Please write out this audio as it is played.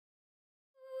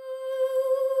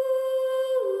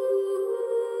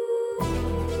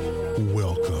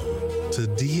Welcome to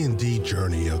D&D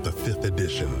Journey of the 5th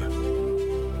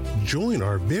Edition. Join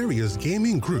our various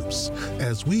gaming groups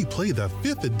as we play the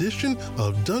 5th edition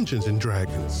of Dungeons &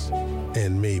 Dragons.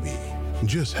 And maybe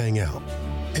just hang out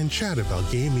and chat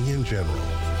about gaming in general.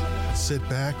 Sit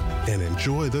back and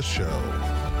enjoy the show.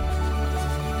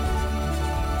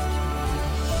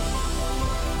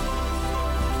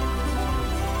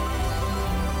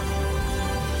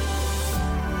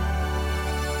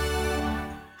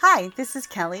 Hi, this is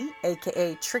Kelly,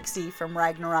 aka Trixie from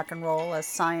Ragnarok and Roll, a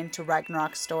Scion to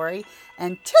Ragnarok story,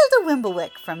 and Tilda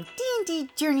Wimblewick from D&D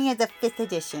Journey of the 5th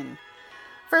Edition.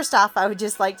 First off, I would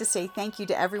just like to say thank you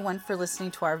to everyone for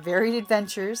listening to our varied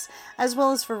adventures, as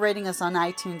well as for rating us on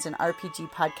iTunes and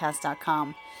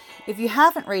RPGpodcast.com. If you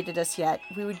haven't rated us yet,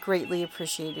 we would greatly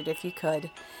appreciate it if you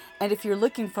could. And if you're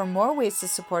looking for more ways to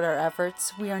support our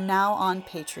efforts, we are now on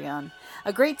Patreon,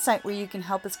 a great site where you can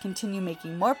help us continue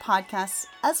making more podcasts,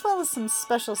 as well as some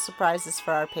special surprises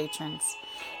for our patrons.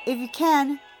 If you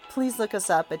can, please look us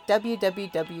up at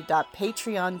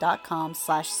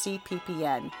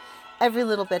www.patreon.com/cppn. Every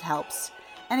little bit helps.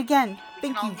 And again,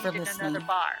 thank you for listening. Another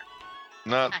bar.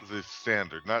 Not the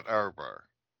standard, not our bar.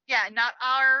 Yeah, not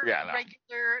our no.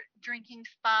 regular drinking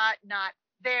spot, not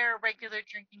their regular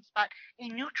drinking spot, a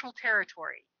neutral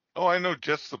territory. Oh, I know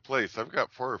just the place. I've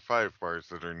got 4 or 5 bars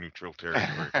that are neutral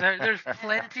territory. There's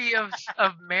plenty of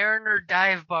Mariner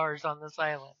dive bars on this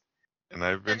island. And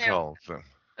I've been told so.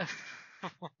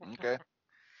 Okay.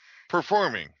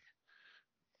 Performing.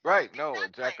 Right, no,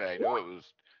 exactly. I knew it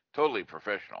was totally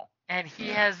professional. And he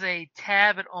has a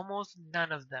tab at almost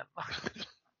none of them.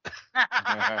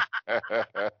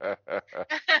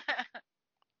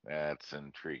 That's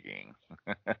intriguing.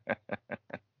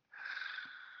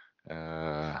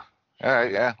 All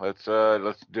right, yeah, let's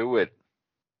do it.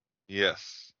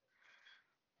 Yes.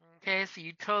 Okay, so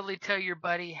you totally tell your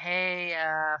buddy, hey,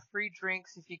 free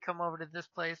drinks if you come over to this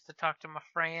place to talk to my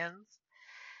friends.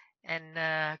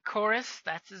 And Chorus,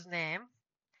 that's his name.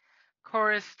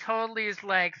 Chorus totally is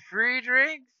like, free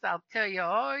drinks? I'll tell you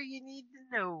all you need to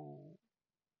know.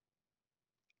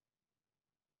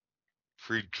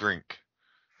 Free drink.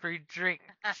 Free drink.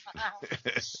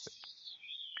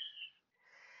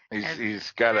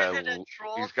 He's got a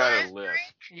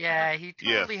list. Yeah, he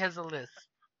totally has a list.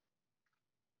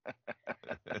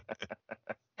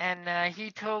 And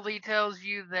he totally tells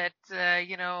you that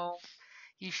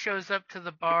he shows up to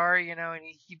the bar, and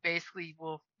he basically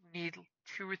will need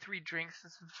 2 or 3 drinks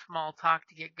and some small talk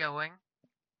to get going.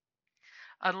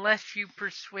 Unless you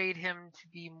persuade him to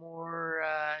be more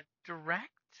direct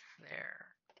there.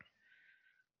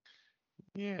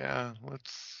 Yeah,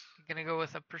 let's... You're going to go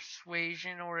with a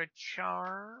persuasion or a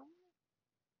charm?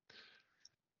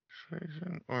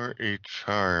 Persuasion or a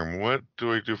charm. What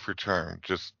do I do for charm?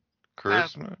 Just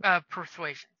charisma?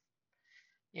 Persuasion.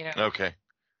 Okay.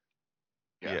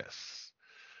 Yeah. Yes.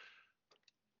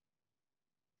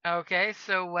 Okay,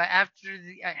 so after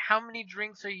how many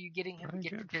drinks are you getting him to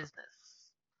get to business?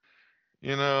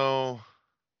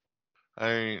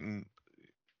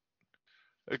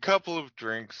 A couple of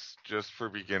drinks just for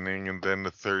beginning, and then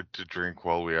a third to drink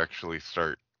while we actually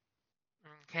start.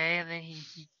 Okay, and then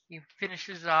he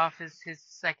finishes off his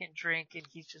second drink, and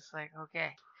he's just like,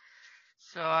 okay.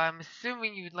 So I'm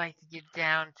assuming you'd like to get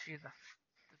down to the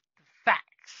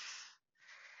facts.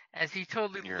 As he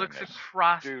totally looks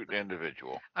across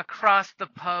the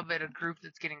pub at a group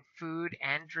that's getting food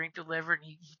and drink delivered, and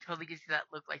he totally gives you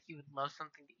that look like he would love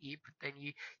something to eat, but then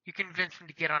you convince him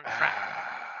to get on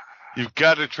track. You've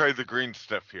got to try the green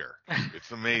stuff here.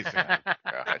 It's amazing.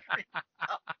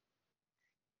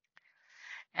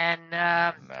 And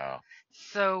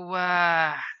so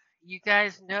you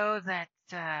guys know that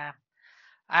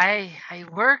I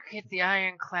work at the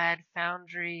Ironclad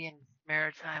Foundry and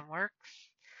Maritime Works,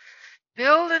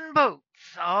 building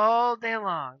boats all day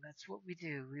long. That's what we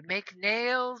do. We make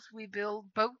nails, we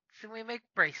build boats, and we make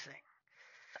bracing.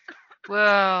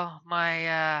 Well,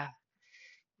 my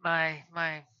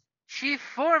chief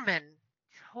foreman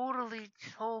totally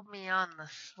told me on the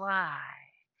sly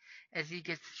as he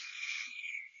gets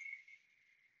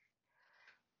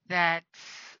that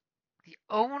the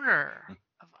owner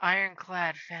of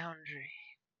Ironclad Foundry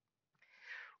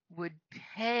would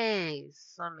pay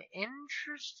some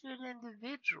interested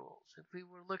individuals if we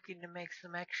were looking to make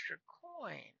some extra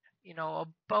coin. A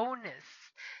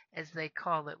bonus, as they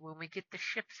call it, when we get the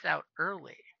ships out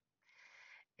early.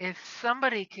 If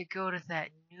somebody could go to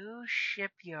that new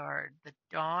shipyard, the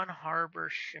Dawn Harbor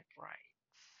Shipwrights,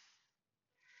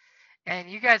 and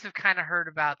you guys have kind of heard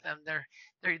about them.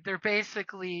 They're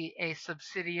basically a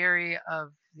subsidiary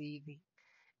of the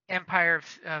Empire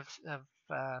of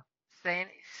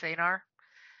Sanar.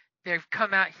 They've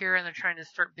come out here and they're trying to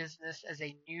start business as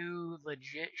a new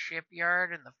legit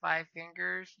shipyard in the Five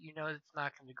Fingers. You know it's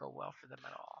not going to go well for them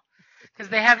at all. Because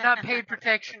they have not paid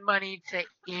protection money to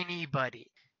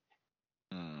anybody.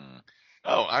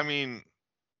 Oh, I mean,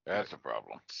 That's a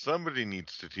problem. somebody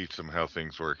needs to teach them how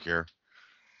things work here.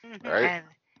 Right?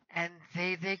 And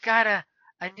they got a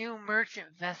new merchant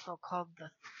vessel called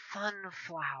the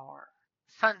Sunfire,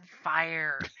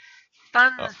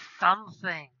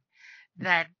 something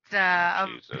that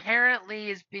Jesus. apparently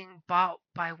is being bought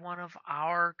by one of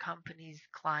our company's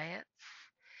clients.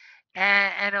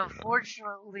 And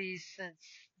unfortunately, since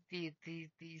the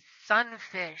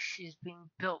sunfish is being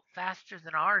built faster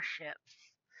than our ships,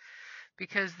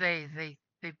 because they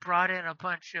brought in a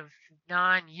bunch of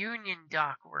non-union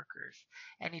dock workers,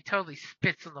 and he totally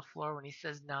spits on the floor when he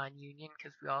says non-union,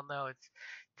 because we all know it's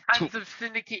tons of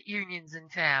syndicate unions in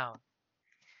town.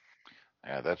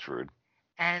 Yeah, that's rude.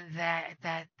 And that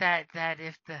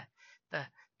if the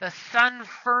sun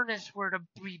furnace were to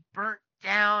be burnt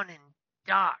down in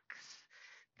docks,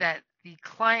 that the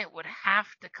client would have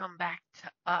to come back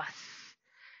to us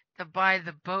to buy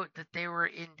the boat that they were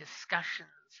in discussions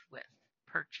with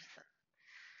purchasing.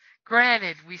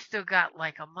 Granted, we still got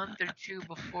like a month or two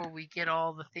before we get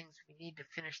all the things we need to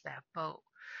finish that boat.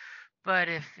 But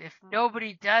if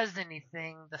nobody does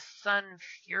anything, the Sun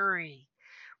Fury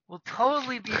will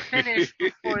totally be finished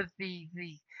before the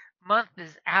month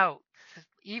is out,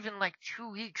 even like 2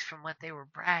 weeks from what they were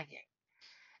bragging.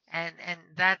 And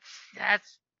that's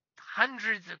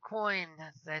hundreds of coin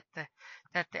that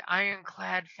the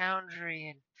Ironclad Foundry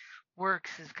and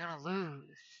Works is gonna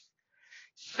lose.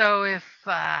 So if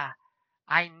I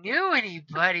knew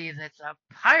anybody that's a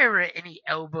pirate and he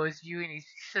elbows you and he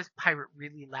says pirate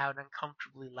really loud,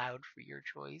 uncomfortably loud for your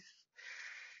choice.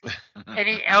 And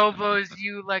he elbows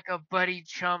you like a buddy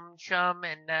chum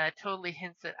and totally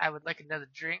hints that I would like another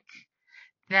drink,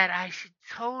 that I should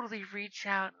totally reach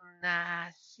out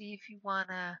and see if you want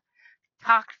to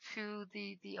talk to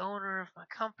the owner of my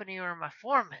company or my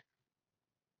foreman.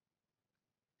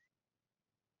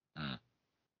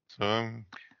 So I'm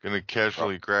going to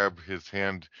casually grab his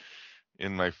hand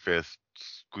in my fist,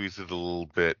 squeeze it a little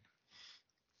bit,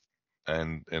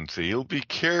 and say, "You'll be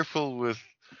careful with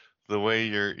the way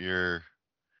you're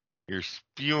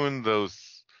spewing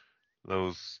those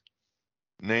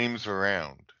names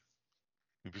around.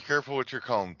 You be careful what you're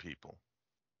calling people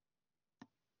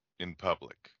in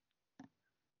public."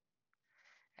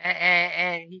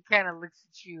 And he kind of looks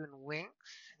at you and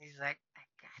winks, and he's like, "I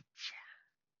gotcha."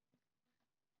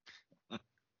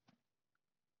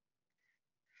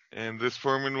 And this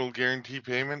foreman will guarantee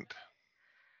payment?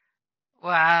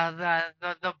 Well,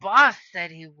 the boss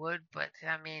said he would, but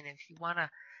I mean, if you want to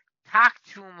talk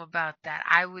to him about that,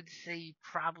 I would say you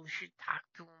probably should talk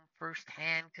to him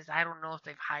firsthand, because I don't know if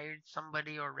they've hired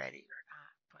somebody already or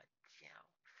not. But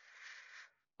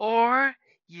or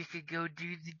you could go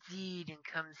do the deed and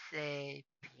come say,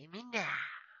 "Pay me now."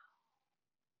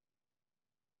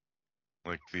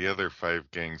 Like the other 5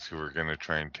 gangs who are going to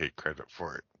try and take credit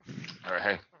for it. All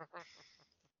right.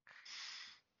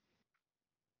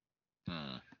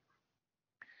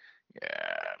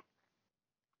 Yeah.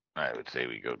 I would say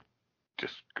we go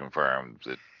just confirm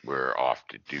that we're off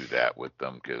to do that with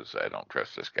them, because I don't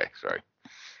trust this guy. Sorry.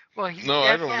 Well, he No,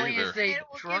 I don't definitely either. is a It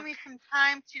will give drunk. me some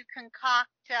time to concoct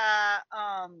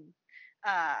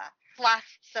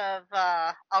flasks of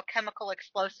alchemical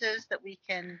explosives that we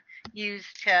can use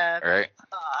to All right.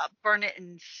 burn it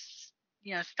and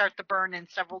start the burn in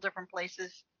several different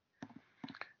places.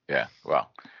 Yeah.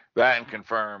 Well, that and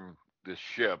confirm the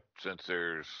ship, since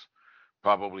there's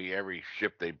probably every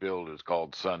ship they build is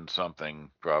called Sun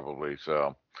something, probably.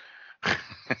 So.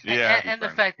 Yeah. And the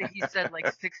fact that he said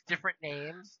like 6 different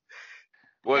names.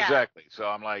 Well, Yeah. exactly. So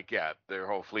I'm like, yeah, their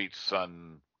whole fleet's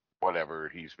Sun, whatever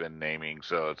he's been naming.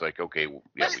 So it's like, okay, yeah,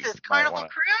 What is this, Carnival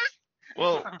Cruise?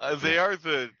 Well, they are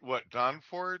the, Dawn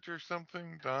Forge or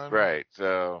something? Dawn? Right.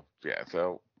 So, we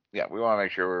want to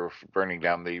make sure we're burning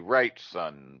down the right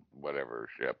Sun, whatever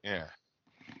ship. Yeah.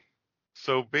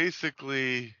 So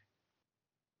basically,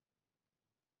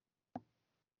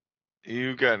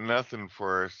 you got nothing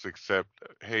for us except,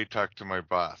 hey, talk to my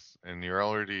boss. And you're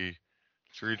already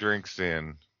 3 drinks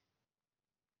in.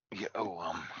 Yeah.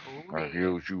 Okay.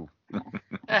 You.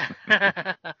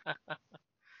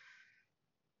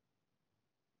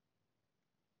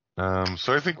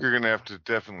 So I think we're going to have to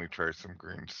definitely try some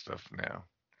green stuff now.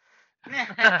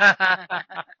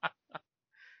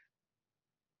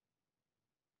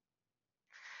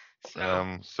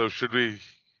 So So should we?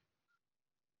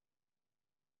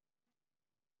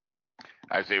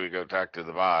 I say we go talk to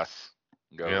the boss.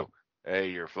 Go, Yep. hey,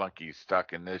 your flunky's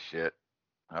stuck in this shit.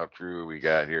 How true we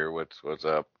got here? What's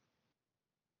up?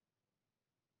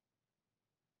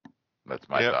 That's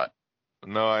my Yep. thought.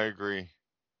 No, I agree.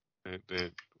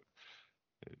 There's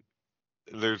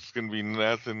going to be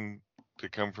nothing to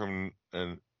come from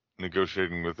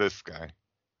negotiating with this guy.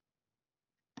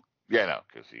 Yeah, no,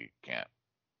 because he can't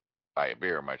buy a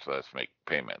beer, much less make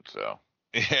payment. So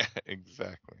Yeah,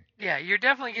 exactly. Yeah, you're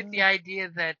definitely get the idea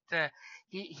that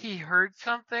he heard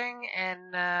something,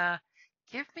 and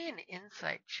give me an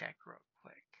insight check real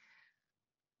quick.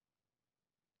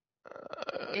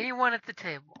 Anyone at the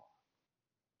table?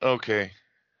 Okay.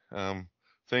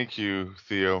 Thank you,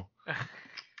 Theo.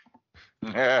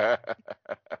 yeah,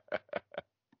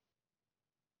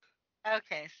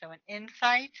 Okay, so an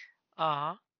insight.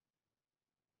 Uh-huh.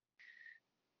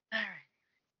 All right.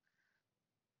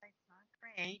 That's not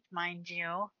great, mind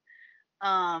you.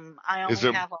 I Is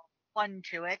only it have a 1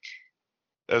 to it.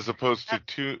 as opposed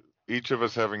to each of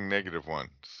us having -1?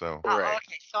 So. right.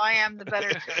 Okay, so I am the better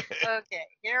 2. Okay,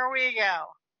 here we go.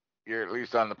 You're at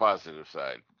least on the positive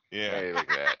side. Yeah. Hey, look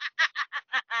at that.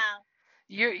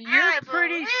 You're I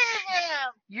pretty believe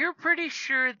him. you're pretty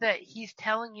sure that he's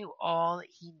telling you all that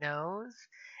he knows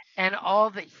and all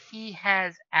that he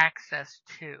has access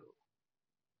to.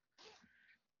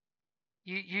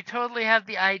 You totally have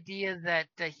the idea that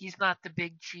he's not the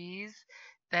big cheese.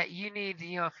 That you need,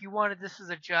 if you wanted this as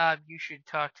a job, you should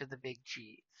talk to the big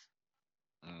cheese.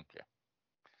 Okay,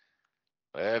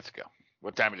 let's go.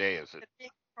 What time of day is it? The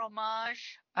big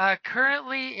fromage.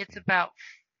 Currently, it's about,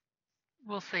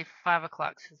 we'll say 5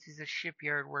 o'clock since he's a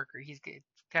shipyard worker. He's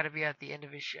got to be at the end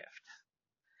of his shift.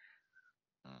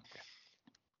 Okay.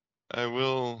 I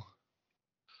will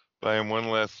buy him one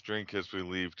last drink as we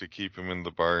leave to keep him in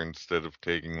the bar instead of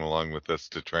taking him along with us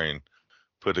to try and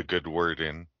put a good word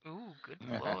in. Ooh, good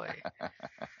boy.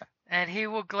 And he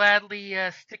will gladly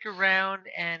stick around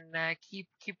and keep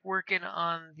working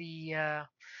on the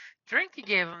drink you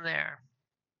gave him there.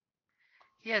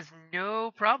 He has no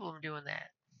problem doing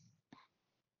that.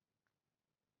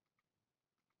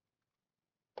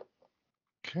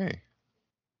 Okay.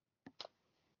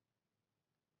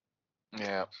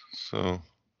 Yeah. So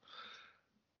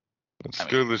let's I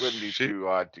go mean, to it the wouldn't be ship. too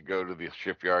odd to go to the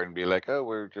shipyard and be like, oh,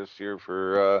 we're just here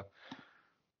for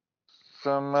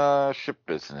some ship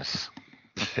business.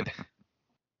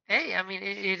 Hey, I mean,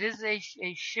 it is a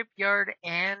shipyard,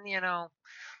 and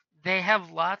they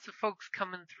have lots of folks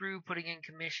coming through, putting in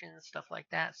commissions, stuff like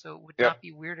that. So it would Yep. not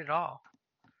be weird at all.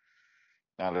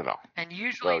 Not at all. And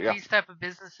usually So, yeah. these type of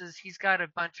businesses, he's got a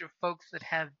bunch of folks that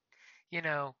have,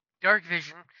 dark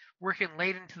vision working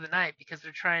late into the night because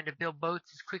they're trying to build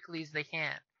boats as quickly as they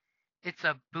can. It's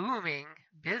a booming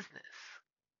business.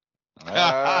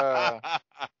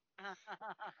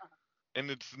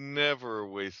 And it's never a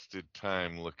wasted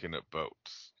time looking at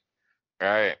boats.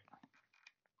 Right.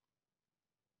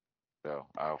 So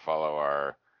I'll follow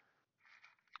our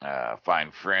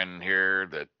fine friend here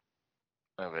that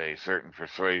of a certain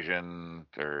persuasion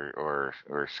or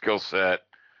skill set.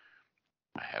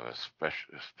 I have a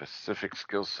specific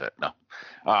skill set. No.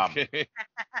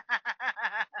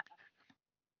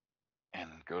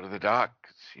 And go to the dock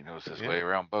because he knows his way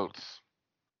around boats.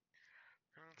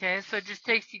 Okay, so it just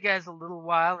takes you guys a little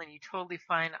while, and you totally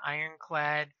find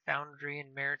Ironclad Foundry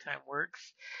and Maritime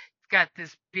Works. You've got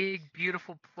this big,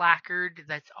 beautiful placard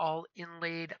that's all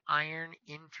inlaid iron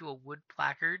into a wood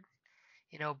placard.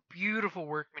 Beautiful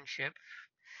workmanship.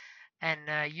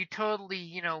 And you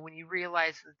totally, when you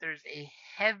realize that there's a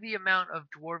heavy amount of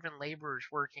dwarven laborers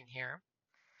working here,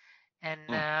 and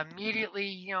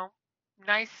immediately,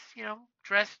 nice,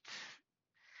 dressed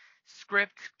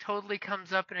script totally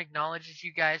comes up and acknowledges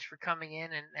you guys for coming in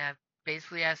and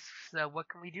basically asks, what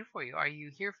can we do for you? Are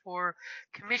you here for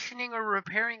commissioning or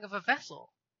repairing of a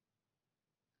vessel?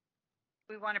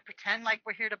 We want to pretend like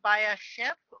we're here to buy a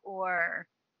ship, or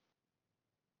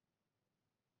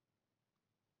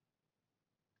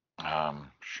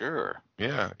Sure.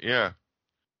 Yeah.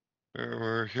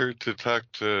 We're here to talk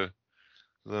to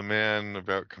the man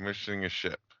about commissioning a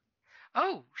ship.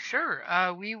 Oh, sure.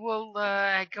 We will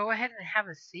go ahead and have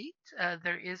a seat.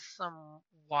 There is some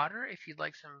water if you'd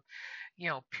like some,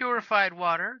 purified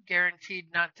water,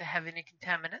 guaranteed not to have any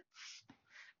contaminants.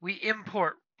 We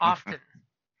import often.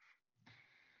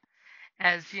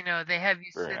 As they have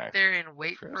you Very sit nice. there and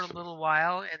wait for a Impressive. little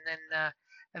while, and then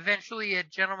eventually a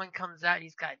gentleman comes out.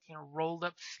 He's got rolled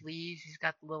up sleeves. He's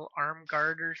got the little arm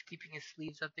garters keeping his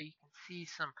sleeves up there. You can see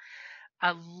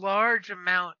a large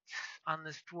amount on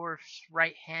this dwarf's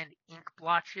right hand ink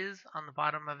blotches on the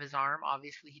bottom of his arm.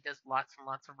 Obviously, he does lots and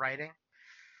lots of writing.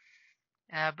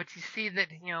 But you see that,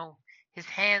 his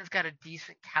hand's got a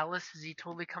decent callus as he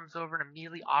totally comes over and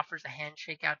immediately offers a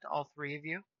handshake out to all three of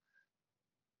you.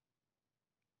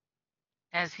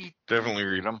 As he Definitely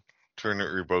Greet him. return it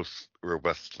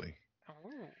robustly.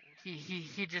 oh,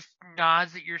 he just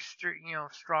nods at your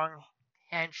strong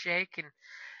handshake and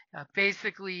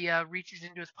basically reaches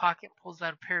into his pocket, pulls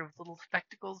out a pair of little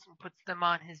spectacles and puts them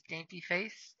on his dainty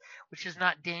face, which is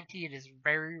not dainty, it is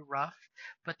very rough,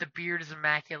 but the beard is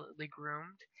immaculately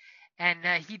groomed. And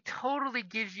he totally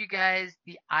gives you guys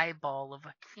the eyeball of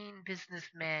a keen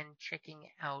businessman checking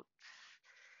out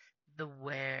the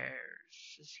wares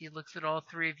as he looks at all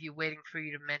three of you, waiting for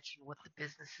you to mention what the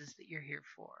business is that you're here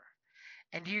for.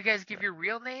 And do you guys give your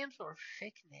real names or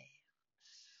fake names?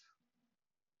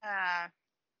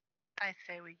 I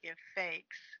say we give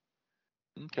fakes.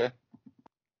 Okay.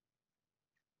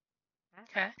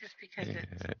 Okay. Just because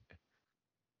it's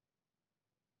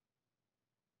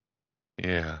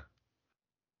Yeah.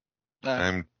 Nah,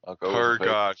 I'm I'll go with the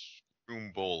Targosh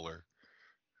Room Bowler.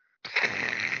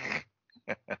 fake.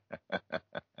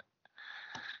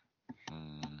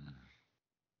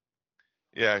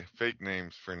 Yeah, fake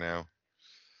names for now.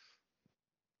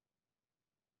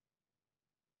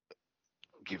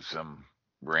 Give some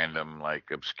random,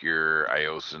 like, obscure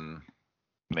Iosan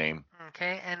name.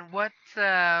 Okay. And what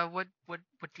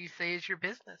do you say is your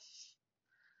business?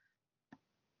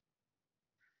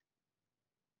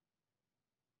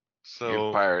 You're the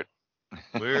So pirate.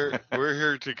 we're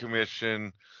here to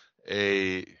commission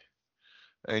a.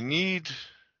 I need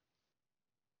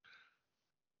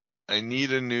a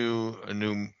new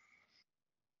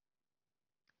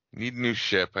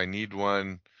ship. I need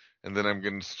one, and then I'm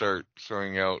going to start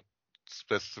throwing out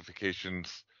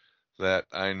specifications that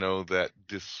I know that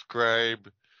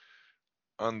describe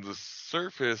on the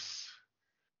surface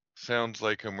sounds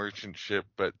like a merchant ship,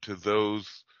 but to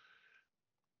those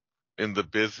in the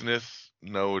business,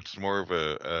 no, it's more of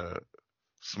a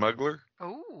smuggler.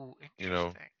 Oh, You know,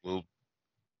 interesting. we'll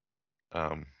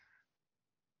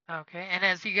Okay, and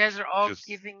as you guys are all just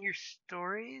giving your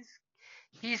stories,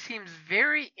 he seems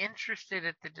very interested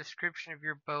at the description of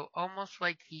your boat, almost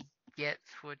like he gets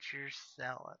what you're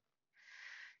selling.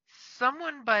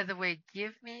 Someone, by the way,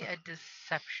 give me a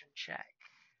deception check.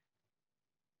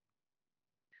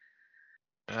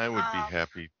 I would be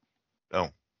happy. Oh,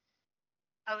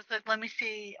 I was like, let me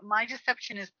see. My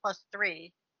deception is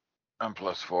 +3. I'm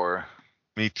 +4.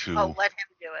 me too. Oh, let him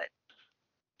do it.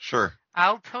 Sure.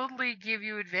 I'll totally give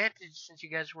you advantage since you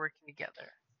guys are working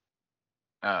together.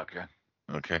 Okay.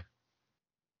 Okay.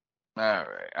 All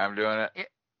right. I'm doing it.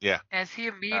 Yeah. As he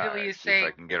All immediately right. is See if I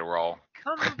saying, can get a roll.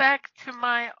 come back to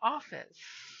my office.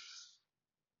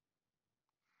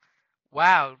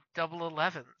 Wow, double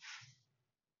 11s.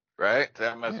 Right?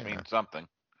 That must Yeah. mean something.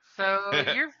 So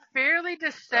you're fairly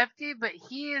deceptive, but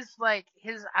he is like,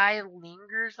 his eye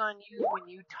lingers on you when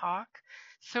you talk,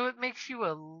 so it makes you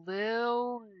a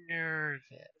little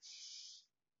nervous.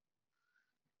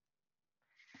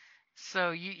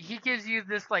 So he gives you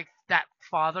this like that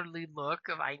fatherly look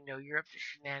of I know you're up to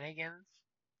shenanigans,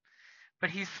 but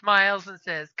he smiles and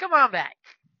says, "Come on back."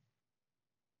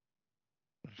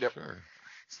 Yep. Sure.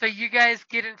 So you guys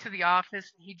get into the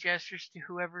office, and he gestures to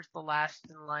whoever's the last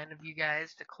in line of you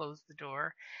guys to close the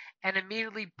door, and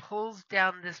immediately pulls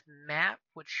down this map,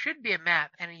 which should be a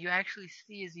map, and you actually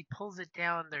see as he pulls it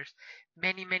down, there's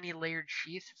many, many layered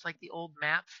sheets. It's like the old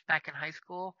maps back in high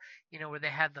school, where they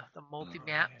had the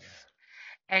multi-maps.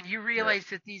 And you realize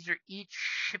that these are each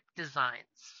ship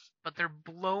designs, but they're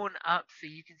blown up so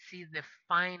you can see the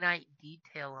finite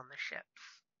detail on the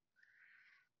ships.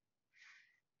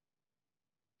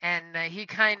 And he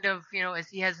kind of, as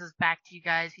he has his back to you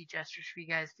guys, he gestures for you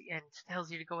guys and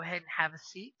tells you to go ahead and have a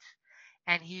seat.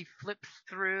 And he flips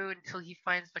through until he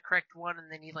finds the correct one,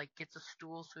 and then he like gets a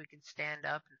stool so he can stand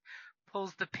up and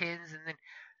pulls the pins, and then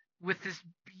with this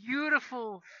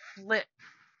beautiful flip,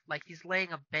 like he's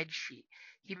laying a bed sheet,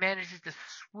 he manages to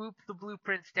swoop the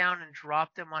blueprints down and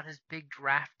drop them on his big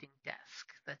drafting desk.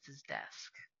 That's his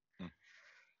desk.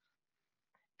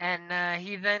 And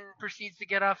he then proceeds to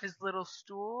get off his little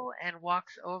stool and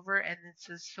walks over and then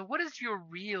says, "So what is your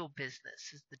real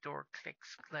business?" as the door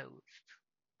clicks closed.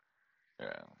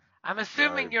 Yeah. I'm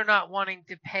assuming you're not wanting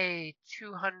to pay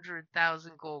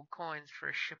 200,000 gold coins for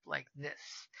a ship like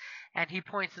this. And he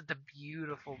points at the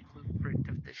beautiful blueprint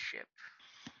of the ship.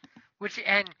 Which,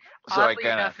 and So oddly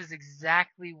enough, is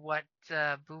exactly what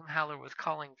Boomhowler was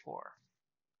calling for.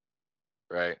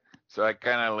 Right. So I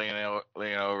kind of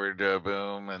lean over to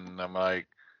Boom, and I'm like,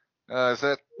 is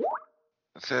that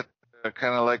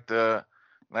kind of like the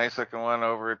nice looking one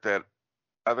over at that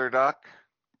other dock?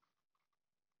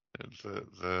 It's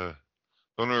the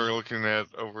one we were looking at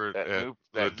over That at new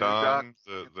the dock Dawn,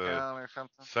 in the town or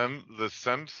something.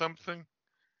 sun something.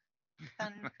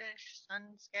 Sunfish, sun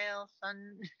scale,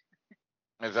 sun.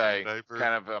 As Sun I diaper.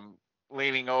 kind of am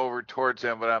leaning over towards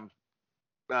him, but I'm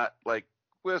not like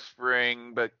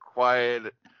whispering, but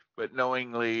quiet, but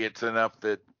knowingly it's enough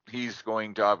that he's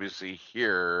going to obviously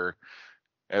hear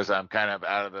as I'm kind of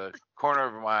out of the corner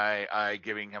of my eye,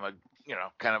 giving him a,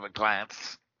 kind of a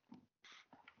glance.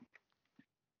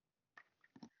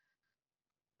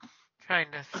 Trying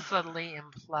to subtly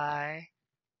imply.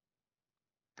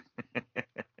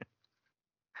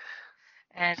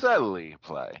 And Subtly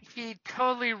apply. he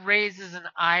totally raises an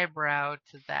eyebrow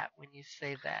to that when you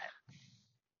say that.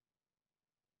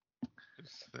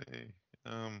 Just say,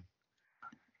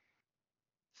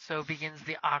 So begins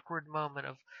the awkward moment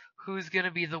of who's going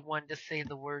to be the one to say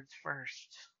the words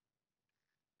first.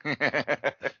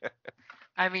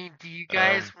 I mean, do you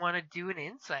guys want to do an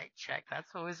insight check?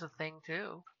 That's always a thing,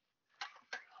 too.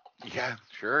 Yeah,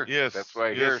 sure. Yes, That's why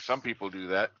I hear yes. some people do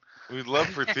that. We'd love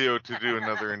for Theo to do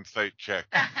another insight check.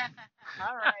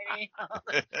 Alrighty.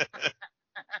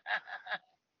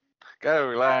 Gotta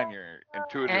rely on your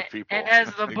intuitive people. And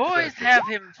as the boys Exactly. have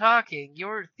him talking,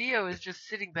 your Theo is just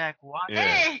sitting back watching. Yeah.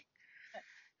 Hey,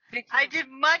 Thinking, I did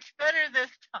much better this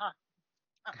time.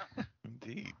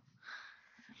 Indeed.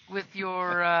 with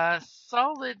your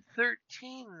solid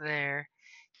 13 there,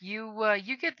 you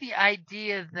get the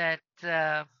idea that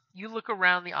you look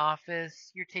around the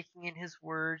office, you're taking in his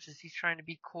words as he's trying to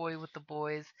be coy with the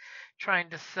boys, trying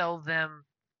to sell them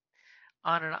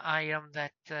on an item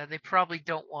that they probably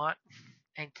don't want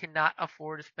and cannot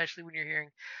afford, especially when you're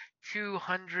hearing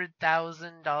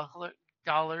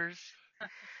 $200,000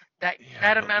 that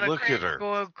Yeah, but amount of look at her.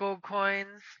 gold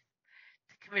coins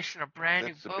to commission a brand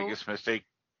That's new the boat. biggest mistake.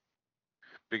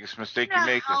 Biggest mistake You you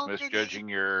know make how is many- misjudging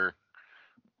your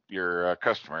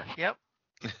customer. Yep.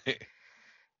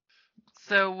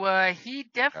 So he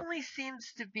definitely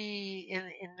seems to be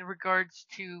in regards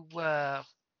to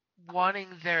wanting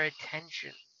their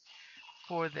attention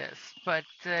for this, but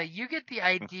you get the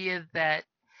idea that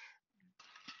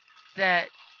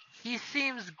he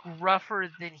seems gruffer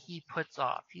than he puts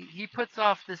off. He puts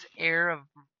off this air of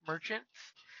merchant,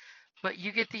 but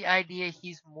you get the idea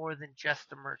he's more than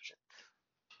just a merchant.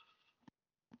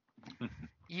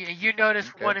 You notice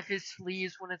Okay. one of his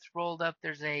sleeves when it's rolled up.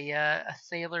 There's a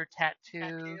sailor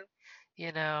tattoo.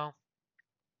 You know.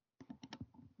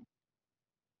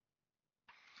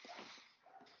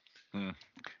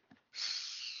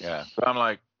 Yeah. So I'm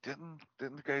like, didn't the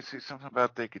guy say something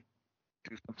about they could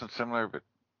do something similar but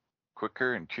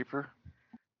quicker and cheaper?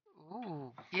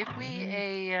 Ooh, give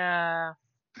me an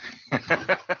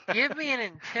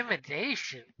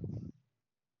intimidation.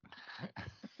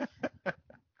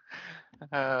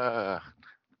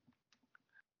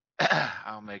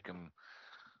 I'll make him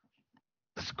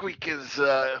squeak his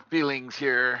feelings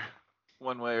here,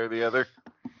 one way or the other.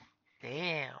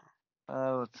 Damn.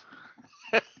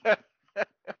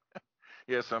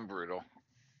 Yes, I'm brutal.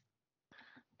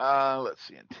 Let's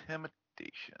see,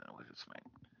 intimidation. What is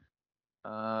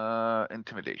mine?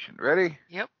 Intimidation. Ready?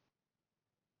 Yep.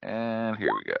 And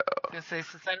here we go. Gonna say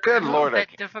since I don't Good know Lord, I that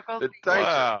can't. difficult. The dice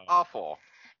Wow. are awful.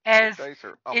 As The dice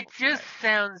are awful it just tonight.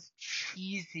 sounds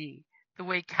cheesy the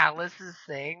way Callus is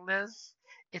saying this.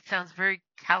 It sounds very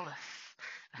callous.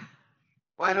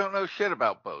 Well, I don't know shit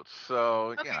about boats,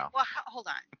 so Okay, you know. well, hold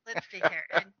on. Let's see here.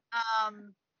 And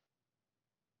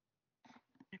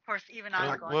of course, even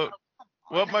I'm going. Well, Oh, come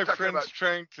on. what my Talking friend's about-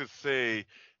 trying to say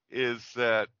is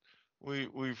that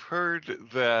we've heard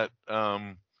that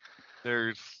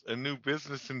there's a new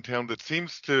business in town that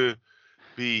seems to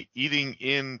be eating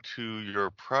into your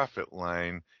profit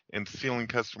line and stealing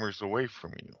customers away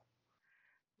from you.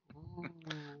 Ooh.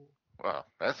 Well,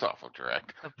 that's awful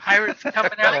direct. The pirate's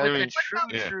coming out I with mean, the true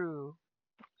yeah. true.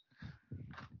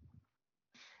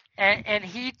 And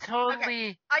he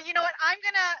totally You know what?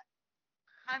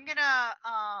 I'm gonna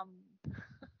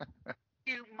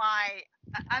do my.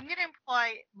 I'm gonna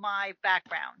employ my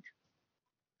background.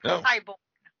 No. Highborn.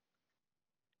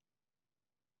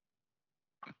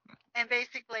 And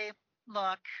basically,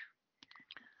 look,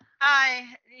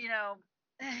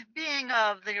 being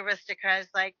of the aristocrat is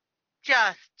like,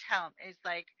 just tell him. It's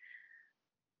like,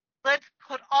 let's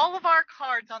put all of our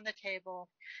cards on the table.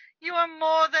 You are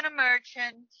more than a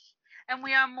merchant, and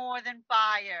we are more than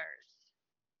buyers.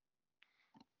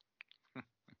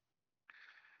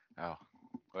 Oh,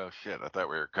 well, shit. I thought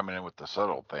we were coming in with the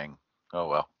subtle thing. Oh,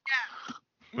 well. Yeah.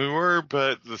 We were,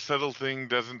 but the subtle thing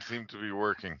doesn't seem to be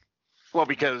working. Well,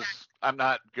 because I'm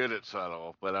not good at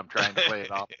subtle, but I'm trying to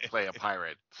play a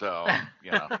pirate. So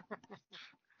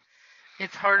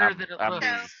It's harder I'm than it I'm looks.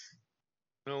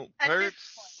 the No, At this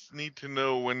pirates need to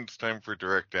know when it's time for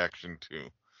direct action too.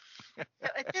 So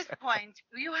at this point,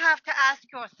 you have to ask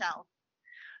yourself,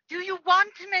 do you want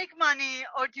to make money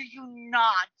or do you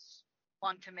not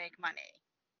want to make money?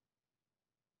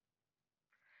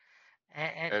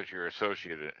 And as your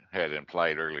associate had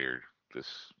implied earlier this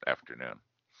afternoon.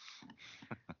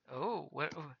 oh,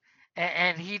 what?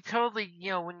 And he totally,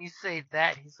 when you say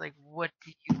that, he's like, "What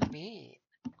do you mean?"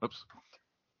 Oops.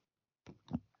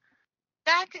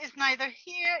 That is neither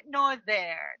here nor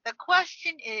there. The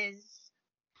question is,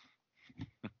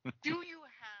 do you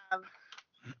have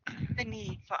the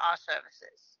need for our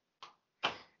services?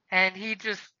 And he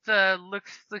just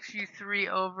looks you three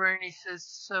over, and he says,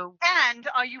 "So And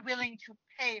are you willing to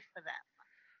pay for them?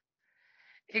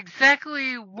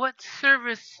 exactly what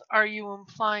service are you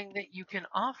implying that you can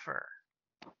offer?"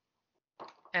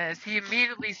 As he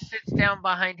immediately sits down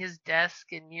behind his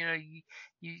desk, and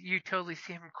you totally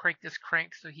see him crank this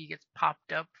crank so he gets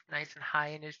popped up nice and high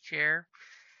in his chair.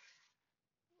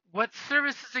 What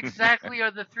services exactly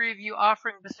are the three of you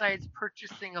offering besides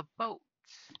purchasing a boat?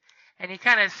 And he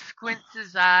kind of squints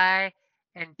his eye,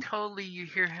 and totally you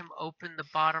hear him open the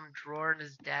bottom drawer in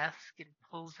his desk and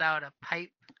pulls out a pipe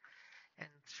and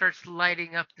starts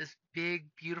lighting up this big,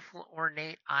 beautiful,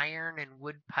 ornate iron and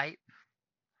wood pipe.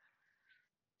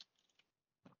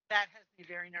 That has me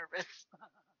very nervous.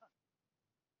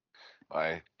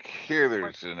 I hear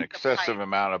there's an excessive pipe.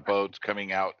 amount of boats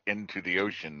coming out into the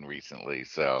ocean recently,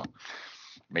 so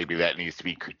maybe that needs to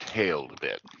be curtailed a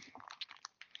bit.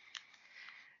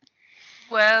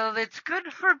 Well, it's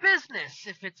good for business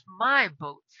if it's my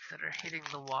boats that are hitting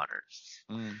the waters.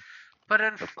 But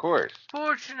Of course.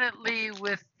 unfortunately,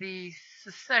 with the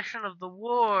cessation of the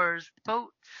wars,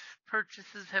 boat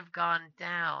purchases have gone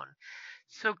down.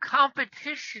 So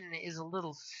competition is a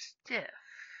little stiff.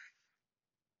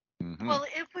 Mm-hmm. Well,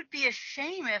 it would be a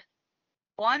shame if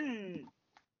one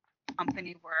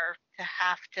company were to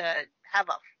have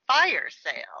a fire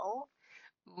sale.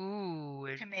 Ooh,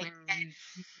 and To make when you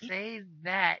say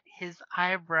that, his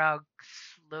eyebrow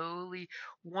slowly,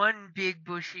 one big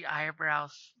bushy eyebrow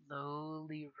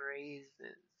slowly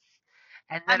raises.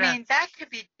 And I then mean, that could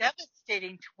be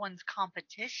devastating to one's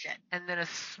competition. and then a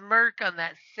smirk on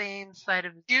that same side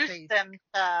of his Induce face. them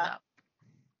to Up.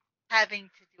 having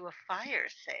to do a fire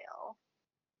sale.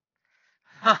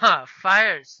 Haha,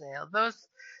 fire sale.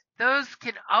 Those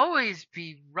can always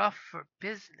be rough for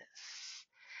business.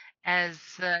 As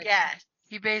Yes.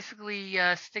 he basically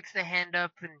sticks a hand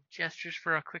up and gestures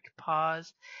for a quick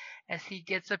pause as he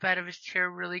gets up out of his chair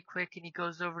really quick, and he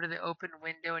goes over to the open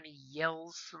window and he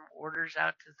yells some orders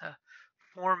out to the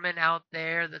foreman out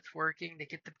there that's working to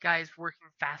get the guys working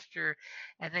faster.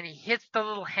 And then he hits the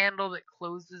little handle that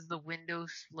closes the window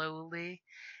slowly.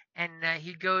 And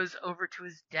he goes over to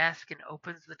his desk and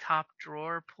opens the top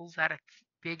drawer, pulls out a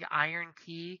big iron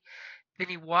key. Then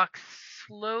he walks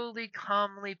slowly,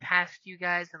 calmly past you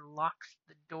guys and locks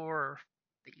the door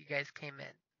that you guys came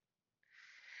in.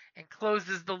 And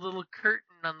closes the little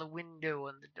curtain on the window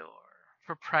on the door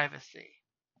for privacy.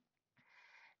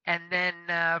 And then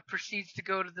proceeds to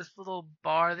go to this little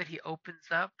bar that he opens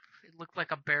up. It looked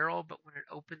like a barrel, but when it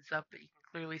opens up, you can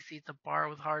clearly see it's a bar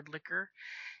with hard liquor.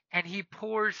 And he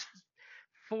pours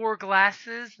 4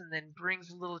 glasses and then brings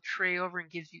a little tray over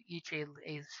and gives you each a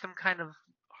some kind of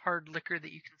hard liquor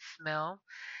that you can smell,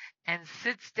 and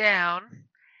sits down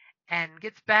and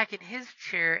gets back in his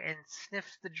chair and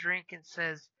sniffs the drink and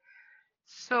says,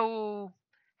 "So,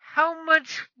 how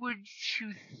much would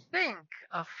you think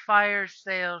a fire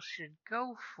sale should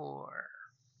go for?"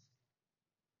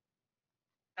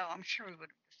 Oh, I'm sure we would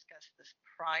have discussed this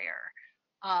prior.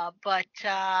 But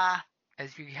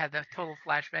As you have that total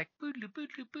flashback, boodloo,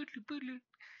 boodloo, boodloo, boodloo.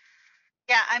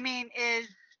 yeah,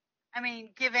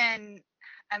 given,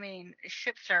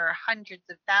 ships are hundreds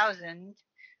of thousands.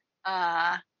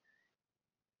 I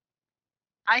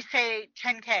say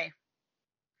 10K.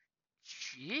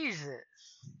 Jesus,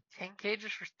 10K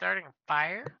just for starting a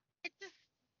fire? It's just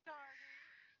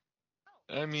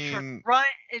I mean,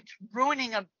 it's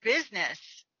ruining a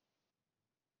business.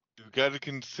 you've got to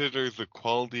consider the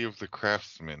quality of the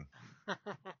craftsman. And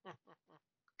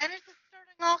it's a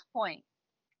starting off point.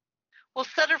 We'll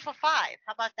set her for 5.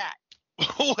 How about that?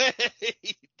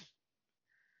 Wait!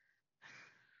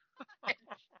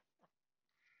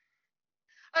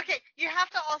 Okay, you have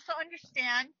to also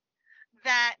understand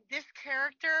that this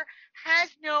character has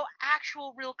no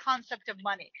actual real concept of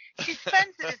money. She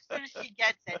spends it as soon as she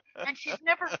gets it, and she's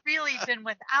never really been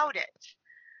without it.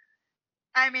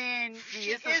 I mean, She she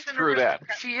is a is an True that.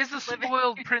 aristocrat. She is a living-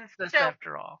 spoiled princess So-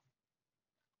 after all.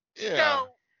 Yeah.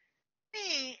 So,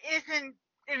 me isn't.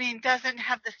 I mean, doesn't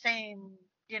have the same.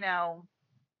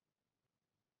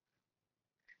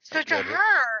 So I to get it.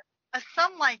 her, a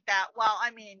sum like that. Well,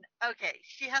 I mean, okay,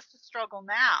 she has to struggle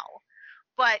now,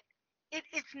 but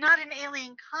it's not an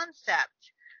alien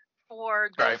concept for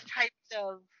those Right. types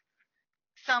of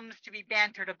sums to be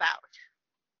bantered about.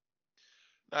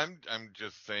 I'm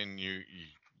just saying you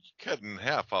cut in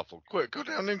half awful quick. Go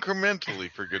down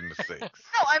incrementally, for goodness sakes.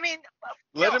 No, I mean,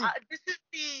 Let him. this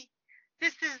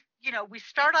is we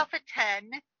start off at 10,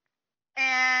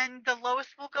 and the lowest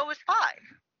we'll go is 5.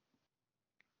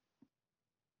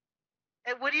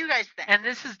 What do you guys think? And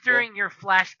this is during your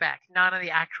flashback, not in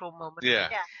the actual moment Yeah.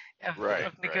 of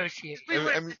Right. negotiating. We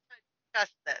would I mean-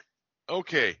 discuss this.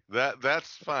 Okay,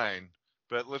 that's fine,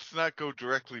 but let's not go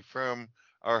directly from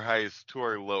our highest to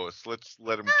our lowest. Let's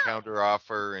let him counter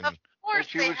offer Of and. course, But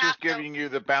she they was have just giving you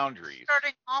the boundaries.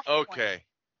 starting off point, Okay,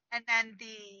 and then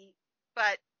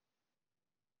but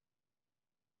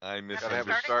I Gotta have a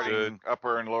misunderstood. starting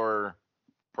upper and lower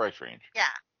price range. yeah.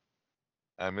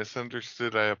 I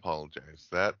misunderstood. I apologize.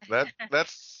 That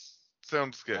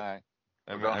sounds good. All right.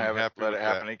 I'm, Don't I'm have it. happy Let with it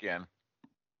happen again.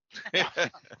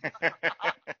 that.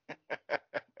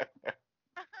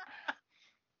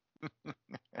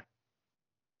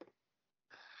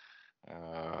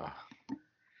 uh,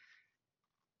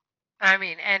 I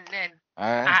mean, and all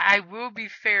right. I will be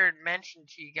fair and mention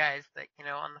to you guys that,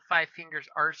 on the Five Fingers,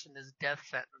 arson is death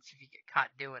sentence if you get caught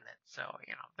doing it. So,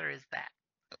 there is that.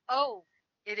 Oh,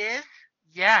 it is.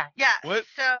 Yeah, Yeah. What?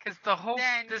 So because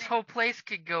Then- this whole place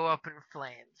could go up in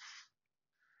flames.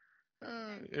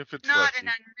 If it's not lucky.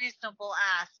 an unreasonable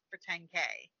ask for 10K.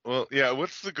 Well, yeah.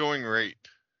 What's the going rate?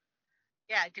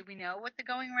 Yeah. Do we know what the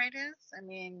going rate is? I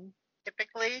mean,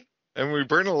 typically. And we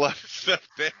burn a lot of stuff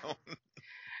down.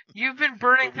 You've been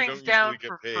burning But we things don't down usually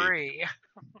for get paid. free.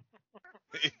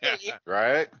 Yeah.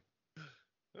 Right?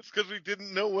 That's because we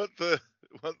didn't know what the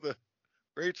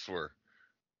rates were.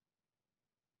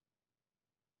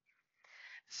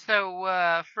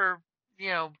 So, for,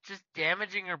 just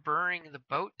damaging or burning the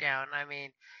boat down, I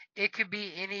mean, it could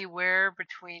be anywhere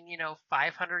between,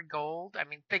 500 gold. I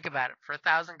mean, think about it. For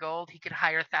 1,000 gold, he could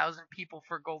hire 1,000 people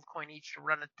for a gold coin each to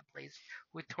run at the place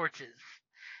with torches.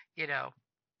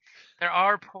 There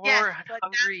are poor, Yes, but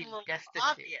hungry, that's a little destitute.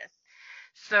 obvious.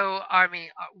 So, I mean,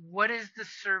 what is the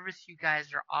service you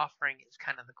guys are offering is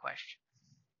kind of the question.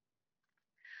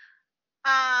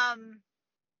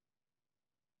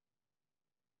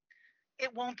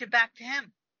 It won't get back to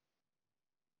him.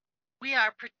 We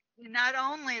are not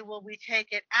only will we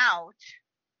take it out,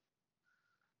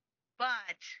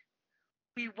 but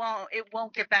it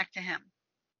won't get back to him.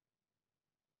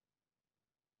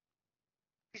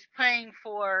 He's praying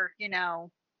for,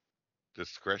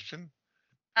 Discretion?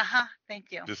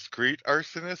 thank you. Discreet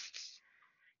arsonists?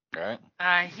 Right?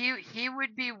 He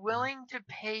would be willing to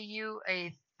pay you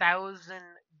 1,000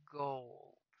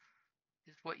 gold.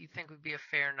 Is what you think would be a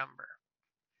fair number?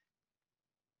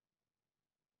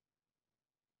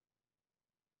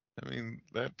 I mean,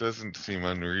 that doesn't seem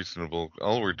unreasonable.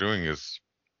 All we're doing is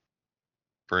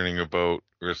burning a boat,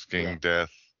 risking Yeah.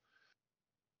 death.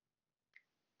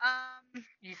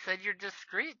 You said you're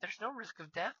discreet. There's no risk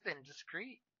of death being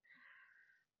discreet.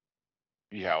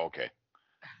 Yeah, okay.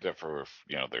 Except for if,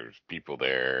 there's people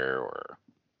there or.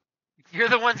 You're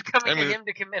the ones coming I mean- to him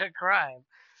to commit a crime.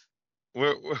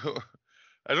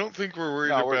 I don't think we're worried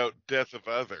No, about death of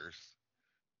others.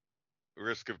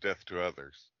 Risk of death to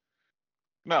others.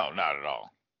 No, not at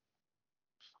all.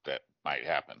 That might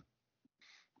happen.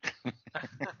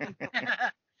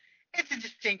 It's a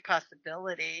distinct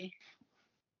possibility.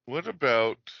 What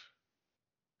about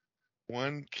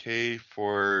 1K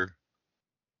for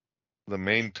the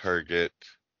main target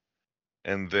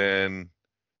and then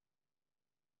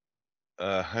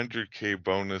 100K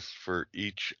bonus for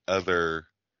each other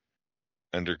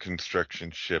under construction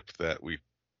ship that we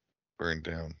burn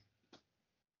down?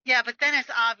 Yeah, but then it's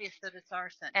obvious that it's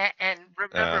arson. And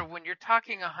remember, when you're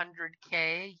talking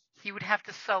 100K, he would have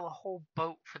to sell a whole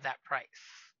boat for that price.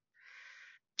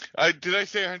 Did I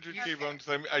say 100K Okay. bonus?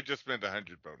 I just meant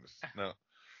 100 bonus. No.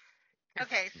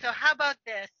 Okay, so how about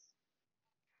this?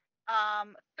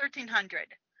 1,300.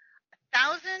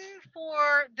 1,000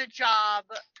 for the job,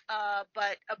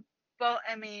 but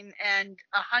and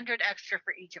 100 extra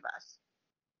for each of us.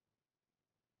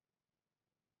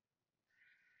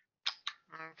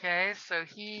 Okay, so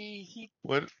he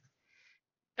What?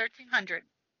 1,300.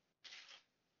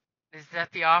 is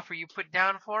that the offer you put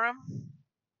down for him?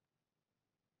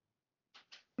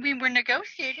 I mean, we're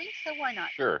negotiating, so why not?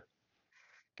 Sure.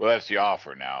 Well, that's the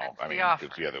offer now. That's I the mean, offer.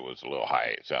 because the other was a little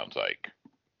high. It sounds like.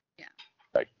 Yeah.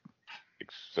 Like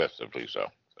excessively so.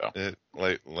 So.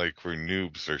 Like we're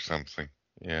noobs or something.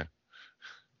 Yeah.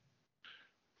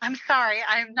 I'm sorry,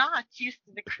 I'm not used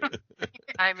to the group.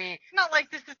 I mean, It's not like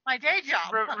this is my day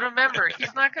job. remember,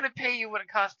 he's not going to pay you what it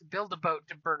costs to build a boat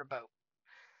to burn a boat.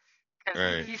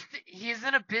 Because Right. he's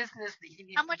in a business that he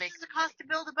needs How much to make. does it cost to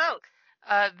build a boat?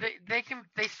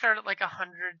 They start at like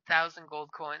 100,000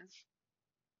 gold coins.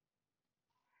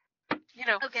 You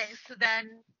know. Okay, so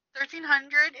then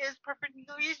 1,300 is perfectly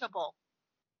reasonable.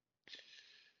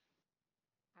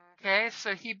 Okay,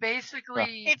 so he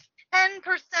basically It's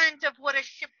 10% of what a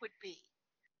ship would be.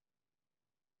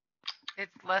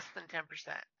 it's less than 10%.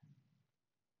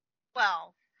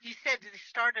 Well, you said they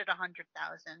start at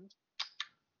 100,000.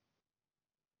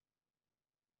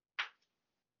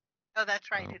 Oh,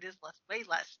 that's right. Oh. It is less, way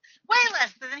less, way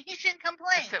less. Then he shouldn't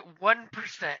complain. It's at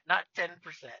 1%, not 10%.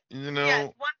 You know. Yeah,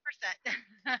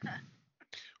 1%.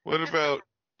 What about?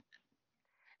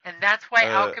 And that's why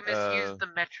alchemists use the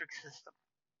metric system.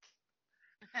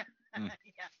 Yeah.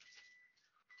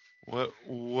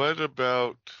 What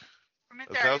about? From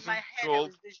there, in my head, gold?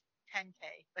 it was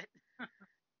 10K, but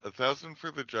 1,000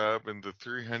 for the job, and the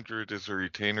 300 is a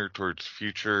retainer towards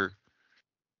future.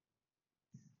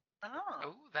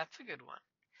 Oh, that's a good one.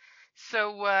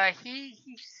 So he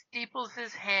steeples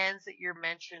his hands at your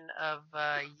mention of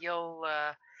you'll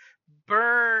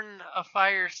burn a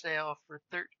fire sale for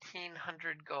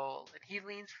 1,300 gold, and he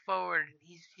leans forward and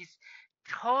he's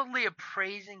totally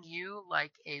appraising you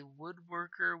like a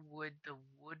woodworker would the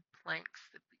wood planks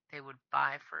that they would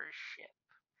buy for a ship.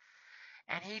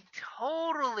 And he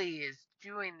totally is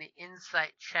doing the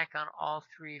insight check on all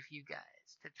three of you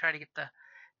guys to try to get the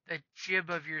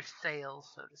jib of your sail,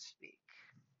 so to speak.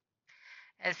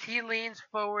 As he leans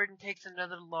forward and takes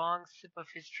another long sip of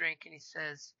his drink, and he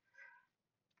says,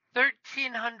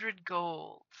 1,300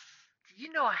 gold. Do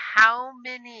you know how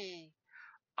many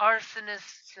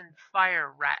arsonists and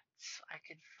fire rats I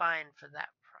could find for that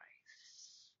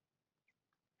price?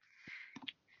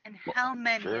 and how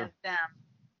many of them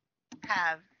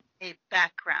have a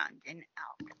background in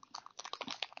alchemy?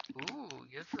 Ooh,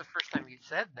 this is the first time you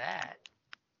said that.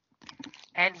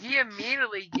 And he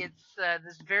immediately gets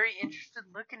this very interested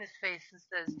look in his face and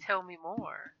says, tell me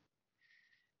more.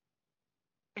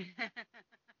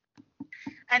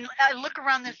 And I look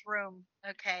around this room,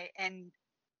 okay, and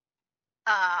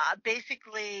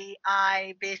basically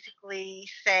I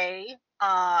say,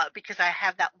 because I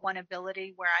have that one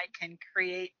ability where I can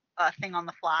create a thing on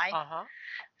the fly. Uh-huh.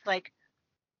 Like,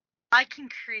 I can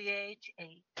create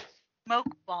a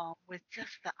smoke bomb with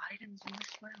just the items in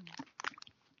this room.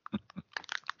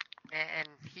 And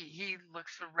he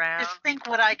looks around. Just think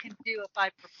what I can do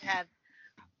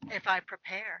if I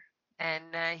prepare.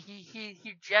 And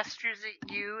he gestures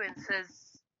at you and says,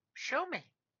 show me.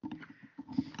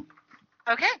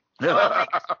 Okay, so I'll make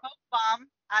a smoke bomb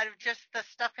out of just the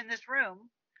stuff in this room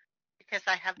because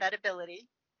I have that ability.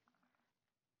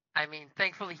 I mean,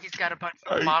 thankfully he's got a bunch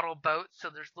of model boats, so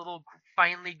there's little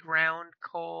finely ground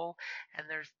coal, and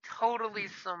there's totally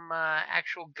some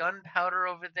actual gunpowder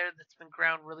over there that's been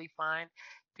ground really fine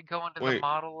to go into the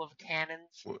model of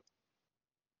cannons.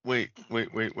 Wait.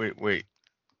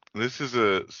 This is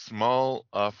a small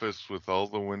office with all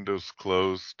the windows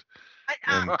closed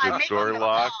and the door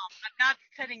locked. I'm not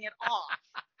setting it off.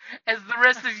 As the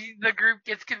rest of the group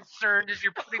gets concerned as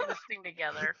you're putting this thing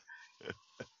together. No.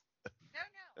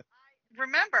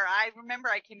 I remember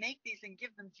I can make these and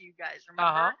give them to you guys,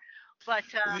 remember? Uh-huh. But,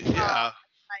 yeah.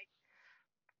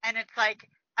 And it's like,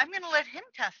 I'm going to let him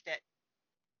test it.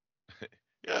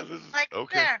 Yeah, this is like,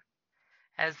 okay. There.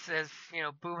 As you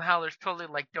know, Boom Howler's totally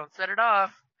like, don't set it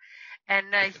off. And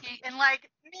he... In like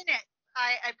a minute,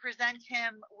 I present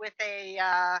him with a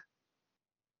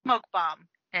smoke bomb.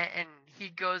 And he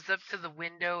goes up to the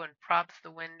window and props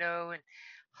the window and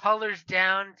hollers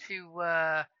down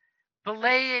to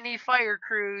belay any fire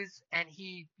crews, and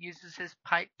he uses his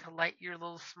pipe to light your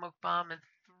little smoke bomb and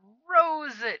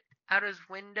throws it out his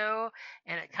window,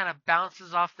 and it kind of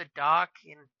bounces off the dock,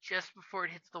 and just before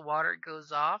it hits the water, it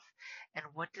goes off. And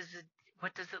what does it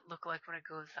look like when it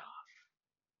goes off?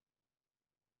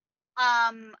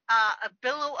 A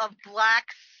billow of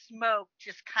black smoke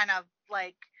just kind of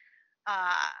like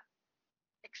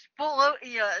explode,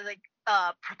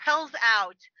 propels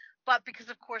out. But because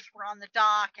of course we're on the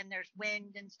dock and there's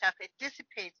wind and stuff, it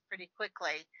dissipates pretty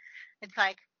quickly. It's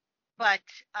like, but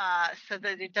so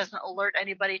that it doesn't alert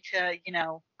anybody to,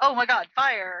 oh my God,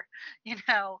 fire,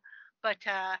 But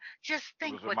just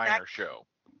think it was a minor show.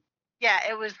 Yeah,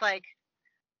 it was like,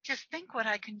 just think what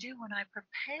I can do when I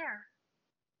prepare.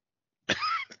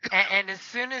 And as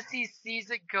soon as he sees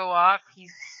it go off, he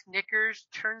snickers,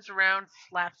 turns around,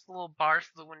 slaps the little bar so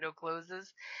the window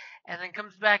closes, and then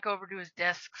comes back over to his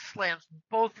desk, slams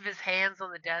both of his hands on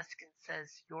the desk, and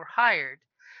says, "You're hired.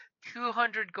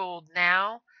 200 gold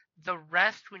now, the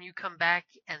rest when you come back,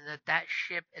 and that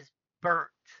ship is burnt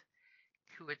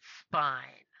to its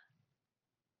spine."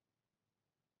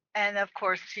 And of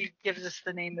course, he gives us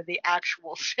the name of the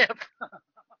actual ship.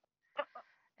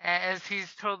 As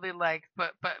he's totally like,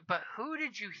 but who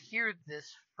did you hear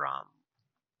this from?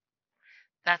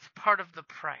 That's part of the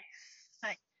price.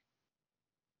 Like,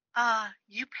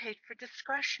 you paid for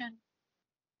discretion.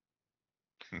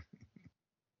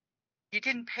 You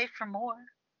didn't pay for more.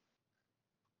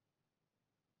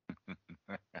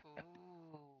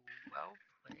 Ooh, well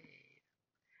played.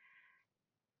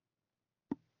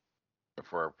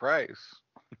 For a price.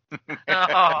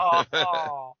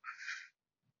 Oh.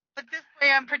 But this way,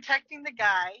 I'm protecting the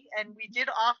guy, and we did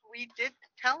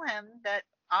tell him that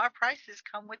our prices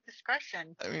come with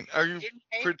discretion. I mean, are you Didn't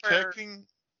pay protecting?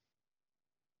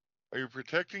 Are you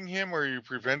protecting him, or are you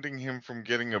preventing him from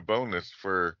getting a bonus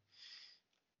for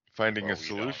finding Well, a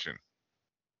solution?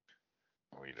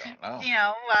 We don't know.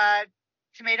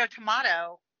 Tomato.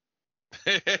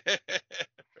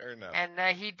 Fair enough. And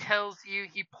he tells you,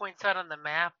 he points out on the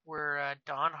map where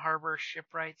Dawn Harbor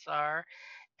shipwrights are,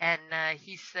 and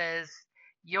he says,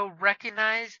 "You'll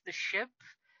recognize the ship.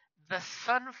 The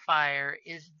Sunfire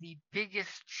is the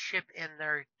biggest ship in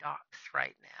their docks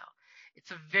right now.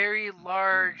 It's a very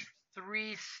large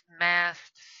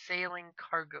 3-mast sailing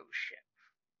cargo ship.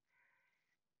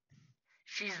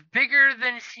 She's bigger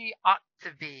than she ought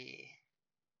to be."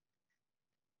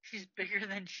 She's bigger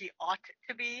than she ought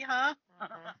to be, huh?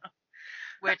 Mm-hmm.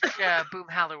 Which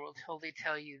Boomhowler will totally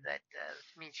tell you that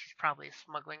means she's probably a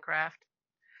smuggling craft.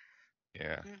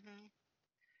 Yeah.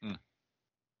 Mm-hmm.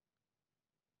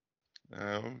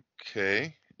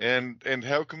 Okay. And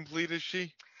how complete is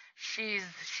she? She's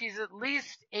at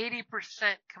least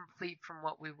 80% complete from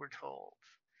what we were told.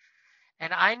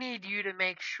 And I need you to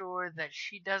make sure that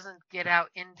she doesn't get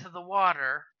out into the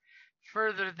water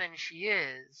further than she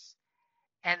is,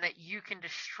 and that you can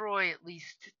destroy at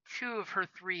least 2 of her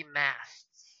 3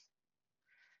 masts.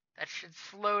 That should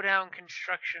slow down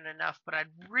construction enough, but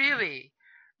I'd really,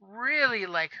 really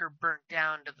like her burnt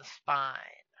down to the spine.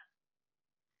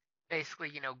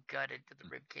 Basically, gutted to the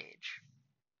rib cage.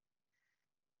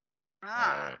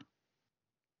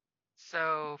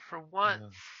 So, for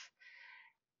once,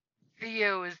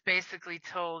 Theo is basically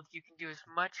told you can do as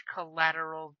much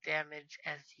collateral damage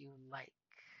as you like.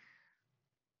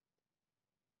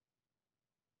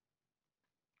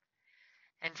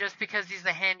 And just because he's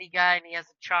a handy guy and he has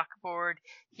a chalkboard,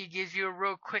 he gives you a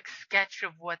real quick sketch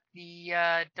of what the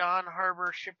Dawn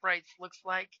Harbor shipwrights looks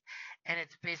like, and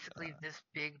it's basically this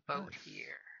big boat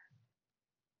here.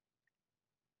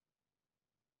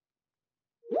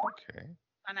 Okay.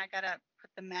 And I gotta put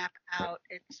the map out.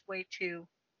 It's way too.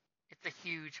 It's a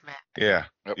huge map. Yeah.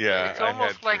 Yeah. It's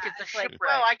almost like it's a shipwreck.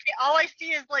 Whoa, all I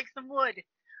see is like some wood.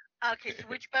 Okay, so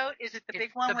which boat? Is it the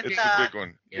big one with It's the big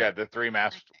one. Yeah, the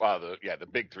 3-mast. Well, the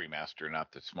big 3-master,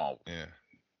 not the small. Yeah.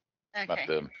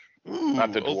 Okay.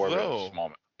 Not the dwarf, the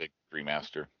small, big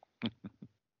 3-master.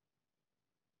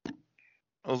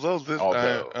 Although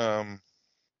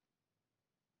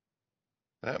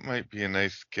that might be a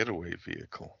nice getaway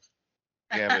vehicle.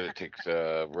 Yeah, but it takes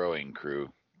a rowing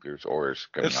crew. There's oars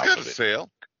coming It's off got of a it.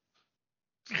 sail.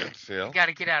 It's got a sail. You got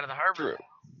to get out of the harbor.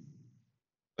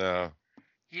 True.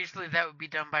 Usually that would be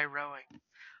done by rowing.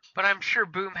 But I'm sure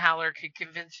Boomhowler could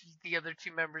convince the other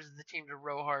 2 members of the team to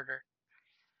row harder.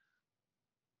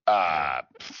 Yeah,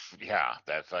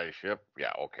 that size ship.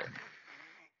 Yeah, okay.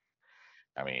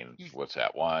 I mean, what's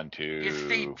that? 1, 2. You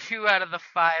see 2 out of the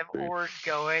 5 oars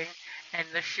going, and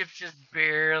the ship's just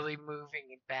barely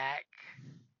moving it back.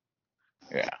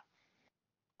 Yeah.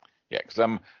 Yeah, because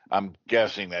I'm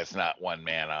guessing that's not one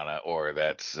man on it, or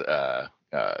that's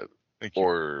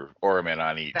oarmen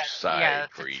on each side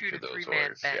for each of those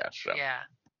oars. Bench. Yeah.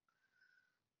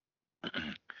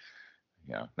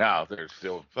 Yeah. Now there's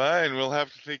still fine. We'll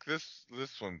have to take this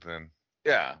one then.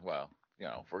 Yeah. Well,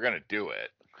 if we're gonna do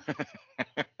it.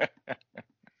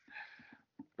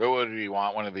 But what do you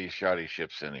want one of these shoddy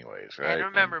ships anyways, right? And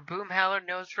remember, Boomhowler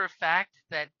knows for a fact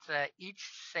that each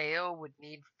sail would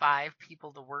need 5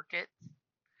 people to work it.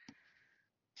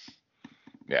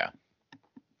 Yeah.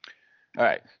 All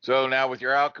right. So now with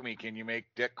your alchemy, can you make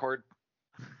deck cord?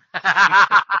 Deck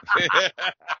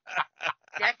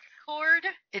cord?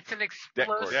 It's an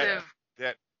explosive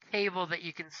cable that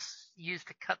you can use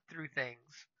to cut through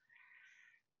things.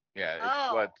 Yeah.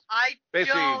 I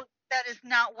don't that is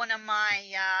not one of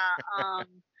my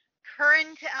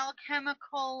current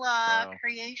alchemical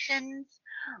creations,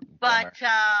 but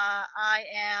I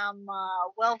am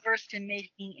well versed in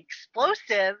making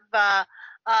explosive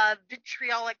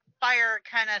vitriolic fire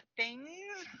kind of things.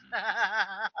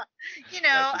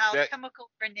 Alchemical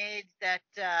grenades that.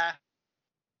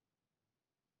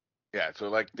 Yeah, so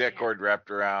like deck cord wrapped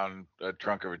around a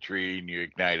trunk of a tree, and you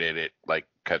ignite it, it like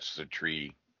cuts the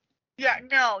tree. Yeah,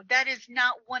 no, that is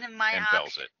not one of my and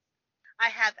options. fells it. I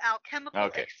have alchemical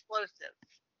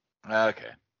explosives.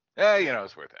 Okay. Yeah,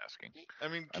 it's worth asking. I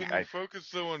mean, can you focus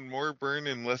though on more burn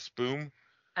and less boom?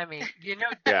 I mean,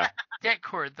 deck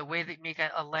cord, the way that you make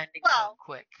a landing zone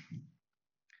quick.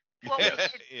 What we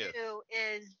could do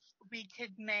is we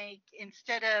could make,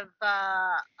 instead of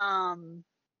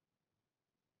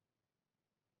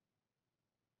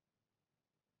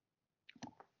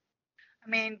I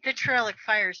mean, vitriolic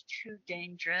fire is too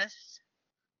dangerous.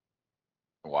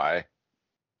 Why?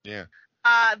 Yeah.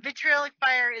 Vitriolic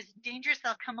fire is dangerous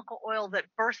alchemical oil that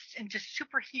bursts into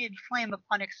superheated flame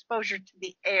upon exposure to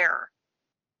the air.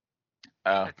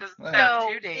 That doesn't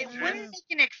sound too dangerous. It wouldn't make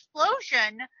an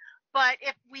explosion, but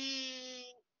if we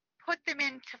put them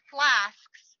into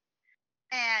flasks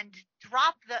and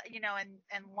drop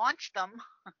and launch them,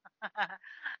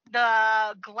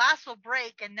 the glass will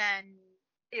break and then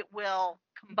it will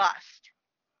combust.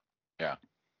 Yeah.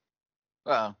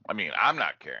 Well, I mean, I'm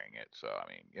not carrying it, so I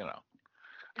mean,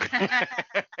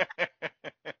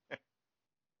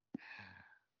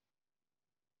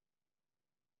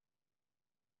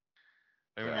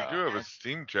 I mean, we do have a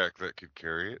steam jack that could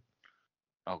carry it.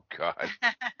 Oh, God.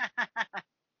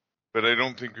 But I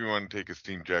don't think we want to take a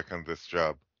steam jack on this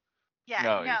job. Yeah,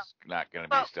 no, he's not going to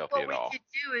be stealthy at all. What we could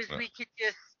do is we could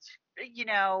just,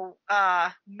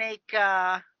 make,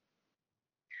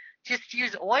 just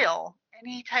use oil,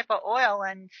 any type of oil,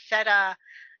 and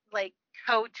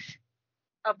coat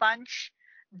a bunch,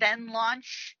 then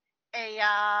launch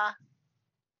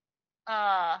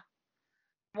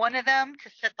one of them to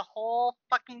set the whole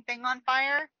fucking thing on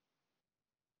fire.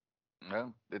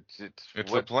 No, it's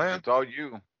a plan. It's all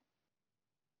you.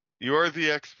 You are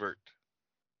the expert.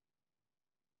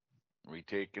 We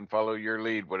take and follow your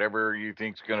lead. Whatever you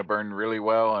think's going to burn really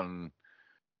well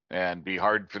and be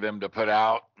hard for them to put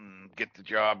out and get the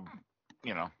job,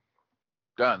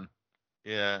 done.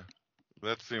 Yeah,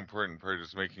 that's the important part,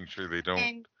 is making sure they don't.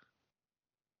 And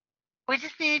we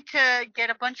just need to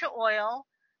get a bunch of oil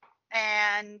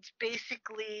and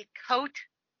basically coat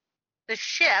the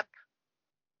ship,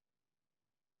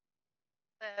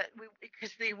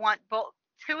 because they want both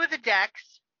two of the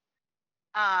decks.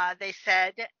 They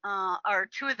said, or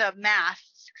two of the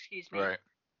masts, excuse me, right.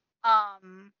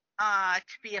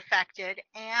 To be affected.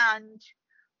 And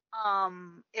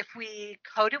if we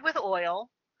coat it with oil,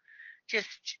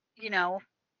 just,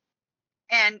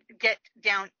 and get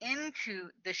down into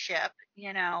the ship,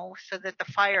 so that the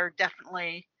fire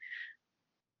definitely,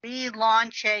 we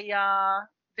launch a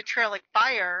vitriolic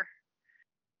fire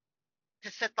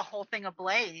to set the whole thing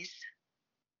ablaze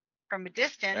from a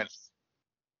distance.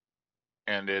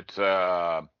 And it's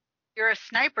you're a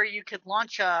sniper, you could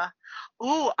launch I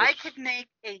could make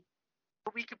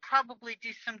we could probably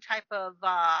do some type of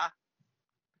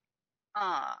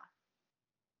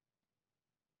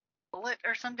bullet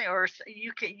or something, or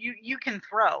you can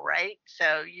throw, right?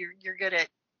 So you're good at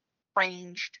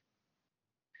ranged.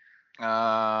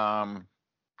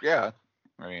 Yeah.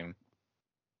 I mean,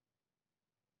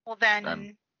 well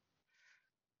then,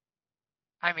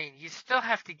 I mean, you still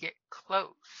have to get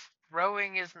close.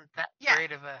 Throwing isn't that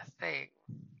great of a thing.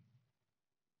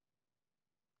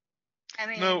 I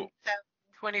mean, no.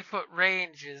 20-foot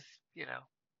range is,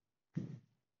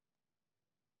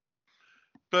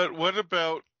 But what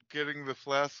about getting the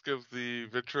flask of the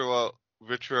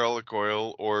vitriolic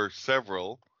oil, or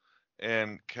several,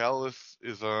 and Callus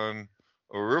is on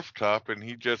a rooftop and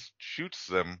he just shoots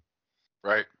them?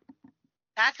 Right.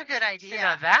 That's a good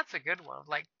idea. That's a good one.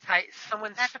 Like,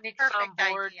 someone sneaks on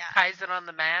board, ties it on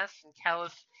the mast, and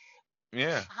Callus.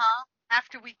 Yeah.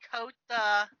 After we coat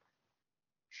the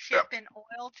ship in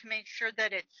oil to make sure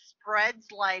that it spreads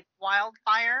like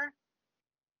wildfire.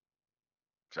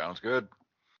 Sounds good.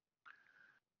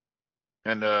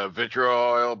 And vitriol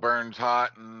oil burns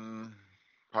hot and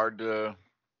hard to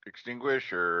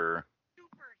extinguish, or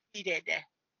superheated?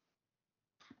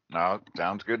 No,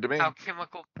 sounds good to me.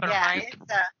 Alchemical.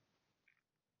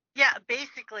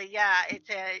 Basically, it's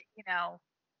a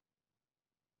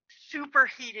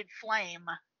superheated flame.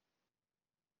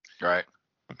 Right.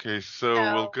 Okay, so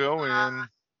we'll go in.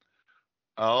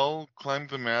 I'll climb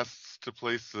the masts to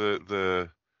place the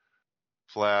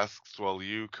flasks while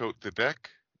you coat the deck,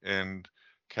 and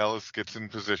Callus gets in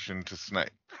position to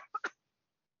snipe.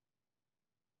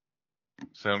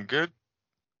 Sound good?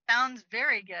 Sounds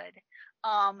very good.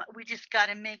 We just got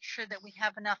to make sure that we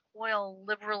have enough oil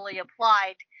liberally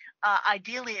applied,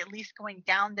 ideally at least going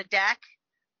down the deck,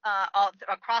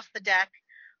 across the deck,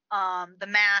 the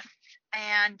masts,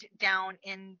 and down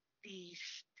in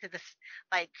to the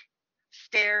like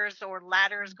stairs or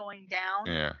ladders going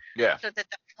down. Yeah. So that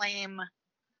the flame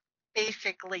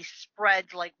basically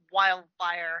spreads like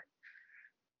wildfire.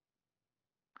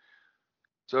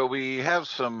 So we have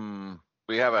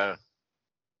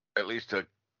at least a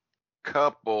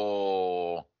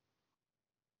couple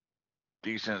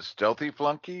decent stealthy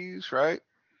flunkies, right?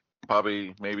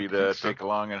 Probably maybe to take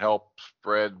along and help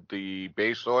spread the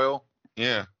base oil.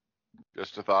 Yeah.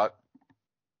 Just a thought.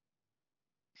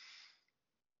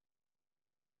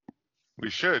 We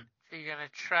should. So you're gonna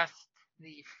trust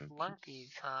the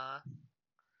flunkies, huh?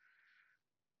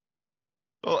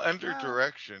 Well, under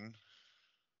direction.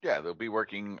 Yeah, they'll be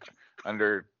working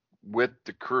with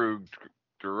the crew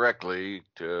directly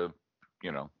to,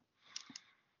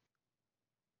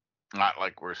 not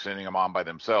like we're sending them on by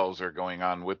themselves. They're going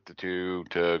on with the two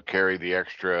to carry the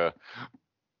extra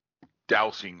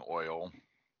dousing oil.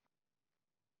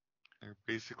 They're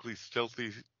basically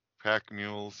stealthy pack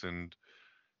mules, and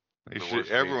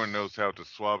everyone knows how to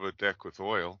swab a deck with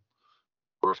oil.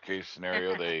 Worst case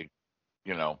scenario, they,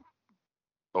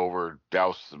 over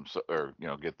douse themselves, or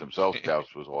get themselves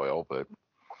doused with oil, but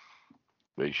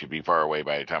they should be far away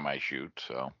by the time I shoot.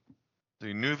 So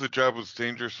they knew the job was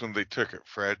dangerous when they took it,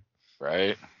 Fred.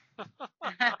 Right.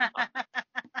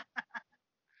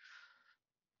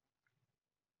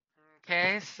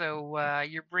 Okay, so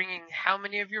you're bringing how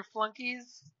many of your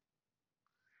flunkies?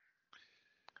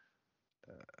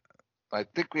 I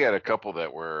think we had a couple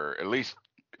that were, at least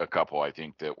a couple, I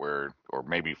think, that were, or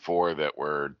maybe 4 that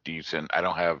were decent. I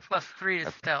don't have. +3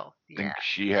 to stealth. I think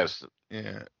she has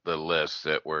the list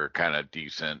that were kind of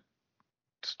decent,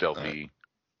 stealthy.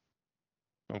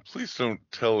 Well, please don't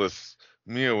tell us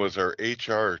Mia was our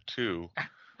HR too.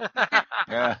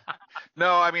 Yeah.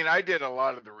 No, I mean, I did a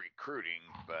lot of the recruiting,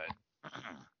 but.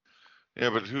 Yeah,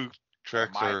 but who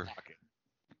tracks our...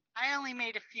 I only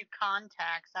made a few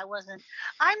contacts.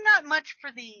 I'm not much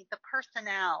for the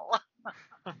personnel.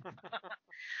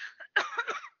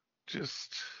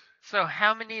 So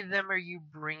how many of them are you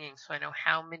bringing, so I know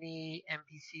how many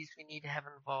NPCs we need to have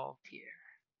involved here?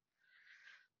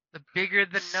 The bigger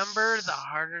the number, the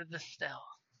harder the stealth.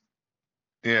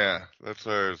 Yeah, that's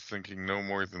why I was thinking no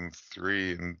more than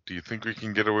 3. And do you think we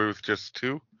can get away with just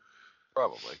 2?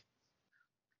 Probably.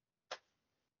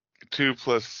 2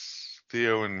 plus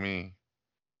Theo and me.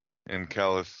 And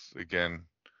Callus, again,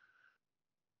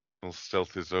 will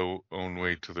stealth his own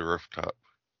way to the rooftop.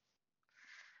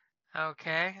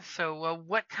 Okay, so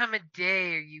what time of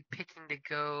day are you picking to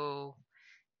go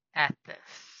at this?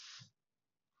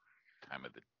 Time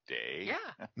of the day?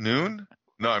 Yeah. Noon?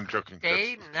 No, I'm joking.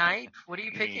 Day, night? What are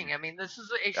you picking? I mean, this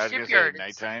is a I was shipyard.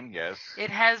 Gonna say nighttime, yes. It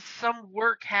has some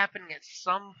work happening at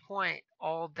some point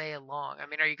all day long. I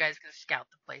mean, are you guys going to scout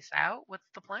the place out? What's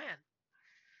the plan?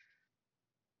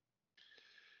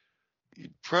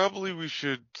 Probably we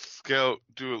should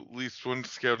do at least one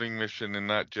scouting mission and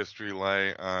not just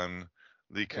rely on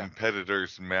the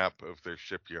competitor's map of their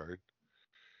shipyard.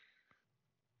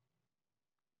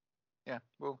 Yeah,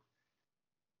 we'll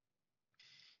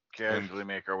casually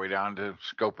make our way down to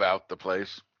scope out the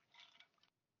place.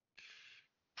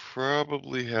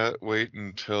 Probably wait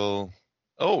until...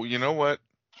 Oh, you know what?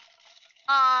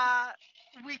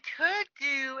 We could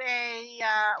do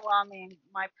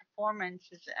my performance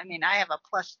is, I have a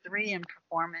 +3 in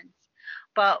performance,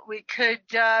 but we could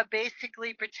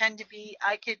basically pretend to be,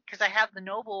 because I have the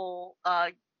noble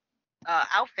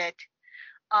outfit,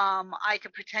 I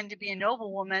could pretend to be a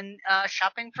noblewoman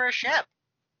shopping for a ship.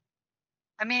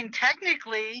 I mean,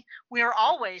 technically, we are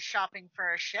always shopping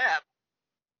for a ship.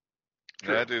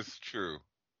 True. That is true.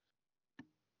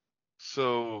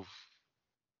 So...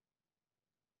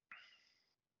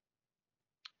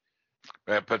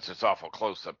 That puts us awful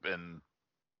close up in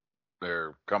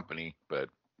their company, but...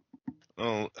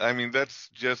 Oh, I mean, that's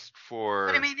just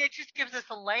for... But, it just gives us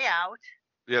a layout.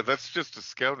 Yeah, that's just a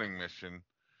scouting mission.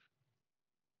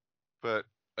 But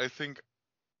I think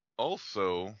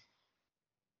also...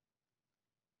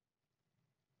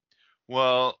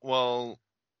 Well,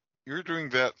 you're doing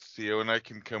that, Theo, and I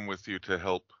can come with you to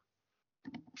help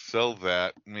sell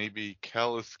that. Maybe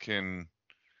Callus can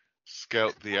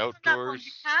scout the outdoors. I'm not going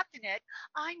to captain it.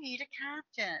 I need a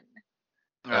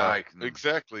captain.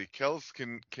 Exactly. Callus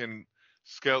can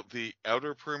scout the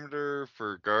outer perimeter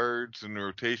for guards and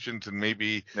rotations, and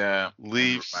maybe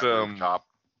leave my rooftop.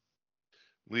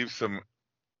 some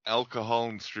alcohol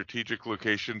in strategic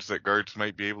locations that guards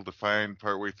might be able to find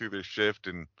partway through their shift,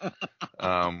 and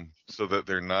so that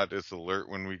they're not as alert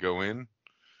when we go in.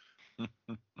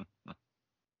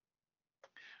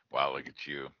 Wow, look at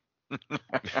you.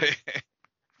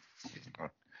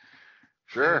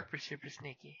 Sure. Super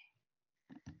sneaky.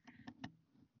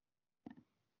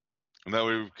 And that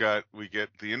way we get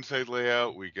the inside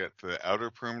layout, we get the outer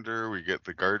perimeter, we get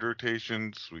the guard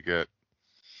rotations, we get.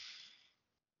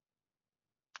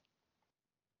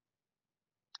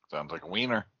 Sounds like a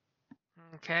wiener.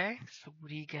 Okay, so what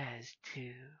do you guys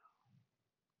do?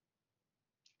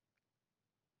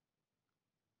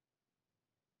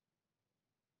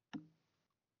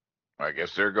 I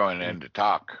guess they're going in to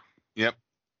talk. Yep.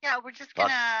 Yeah, we're just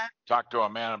gonna talk to a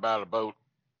man about a boat.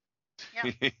 Yeah,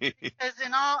 because it's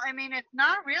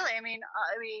not really.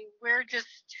 We're just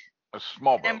a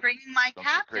small boat. I'm bringing my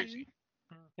captain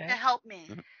to help me.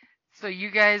 So you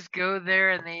guys go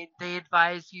there, and they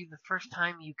advise you the first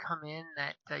time you come in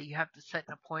that you have to set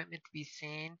an appointment to be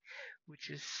seen,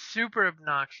 which is super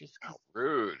obnoxious.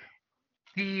 Rude.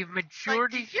 The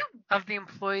majority of the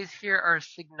employees here are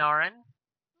Signarin,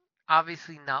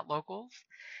 obviously not locals,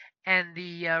 and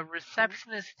the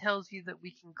receptionist tells you that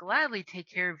we can gladly take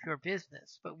care of your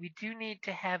business, but we do need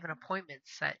to have an appointment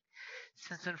set,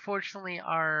 since unfortunately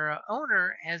our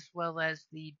owner, as well as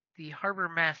the harbor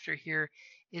master here,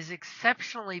 is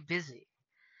exceptionally busy,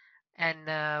 and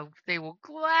they will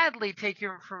gladly take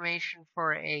your information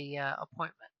for a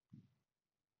appointment.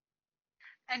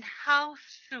 And how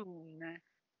soon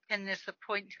can this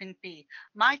appointment be?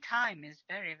 My time is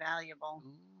very valuable.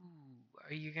 Ooh,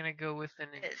 are you gonna go with an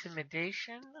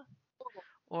intimidation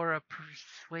or a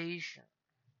persuasion?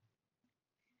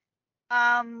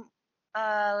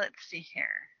 Let's see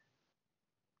here.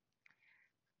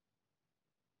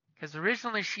 Because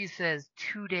originally she says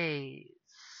 2 days.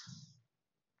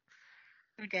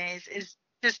 2 days.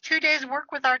 Does 2 days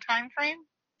work with our time frame?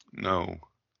 No.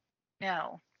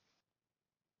 No.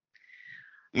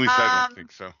 At least I don't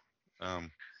think so.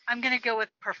 I'm gonna go with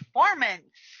performance.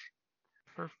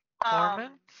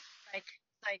 Performance?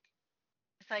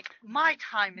 It's like my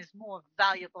time is more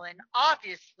valuable, and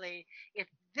obviously, if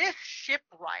this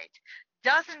shipwright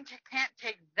can't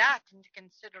take that into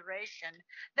consideration,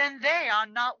 then they are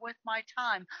not worth my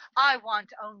time. I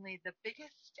want only the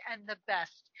biggest and the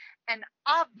best, and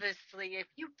obviously, if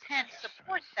you can't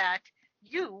support that,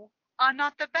 you are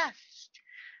not the best.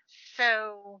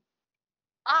 So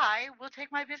I will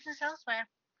take my business elsewhere.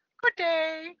 Good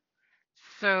day.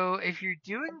 So if you're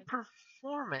doing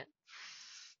performance,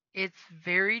 it's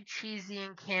very cheesy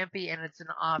and campy, and it's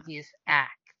an obvious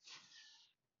act.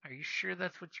 Are you sure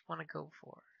that's what you want to go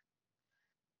for?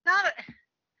 Not.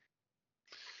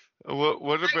 What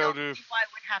about I don't see why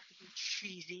it would have to be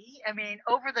cheesy?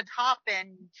 Over the top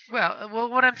and. Well,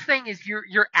 what I'm saying is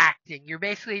you're acting. You're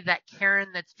basically that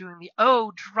Karen that's doing the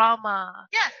drama.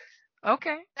 Yes.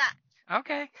 Okay. That.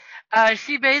 Okay.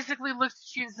 She basically looks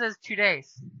at you and says 2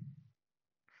 days.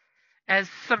 As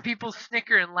some people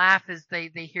snicker and laugh as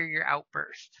they hear your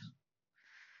outburst.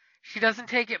 She doesn't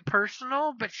take it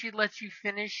personal, but she lets you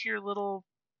finish your little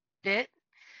bit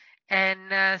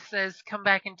and says, come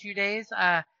back in 2 days.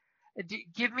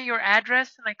 Give me your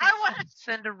address and I can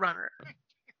send a runner.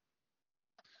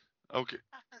 Okay.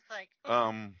 I was like,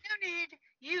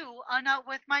 you are not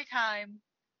worth my time.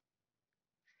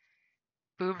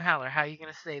 Boomhowler, how are you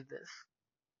going to save this?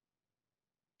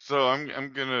 So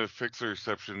I'm gonna fix the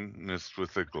receptionist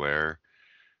with a glare,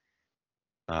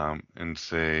 and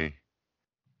say,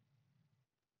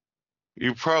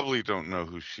 you probably don't know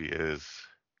who she is,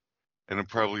 and it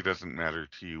probably doesn't matter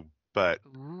to you, but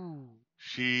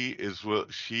she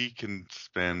can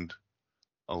spend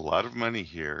a lot of money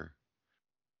here,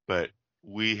 but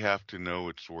we have to know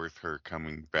it's worth her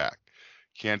coming back.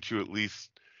 Can't you at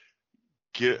least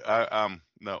get?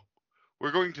 No, we're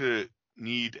going to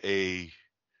need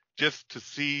just to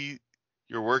see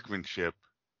your workmanship,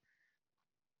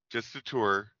 just a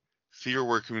tour, see your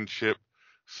workmanship,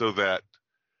 so that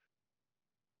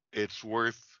it's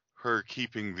worth her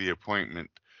keeping the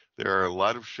appointment. There are a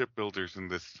lot of shipbuilders in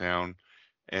this town,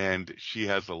 and she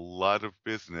has a lot of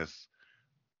business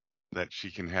that she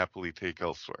can happily take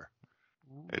elsewhere.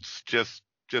 Ooh. It's just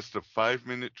a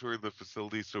 5-minute tour of the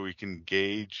facility so we can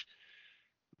gauge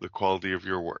the quality of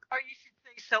your work. Or you should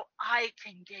say, so I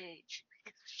can gauge.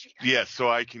 Yes, so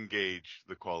I can gauge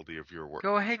the quality of your work.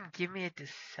 Go ahead and give me a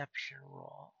deception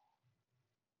roll.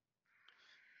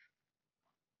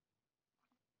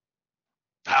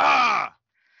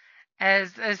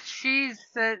 As she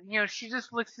said, she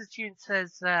just looks at you and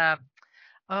says,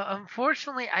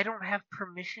 unfortunately, I don't have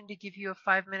permission to give you a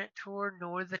 5-minute tour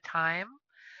nor the time.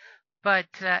 But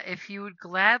if you would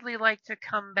gladly like to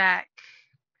come back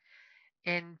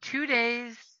in 2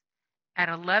 days at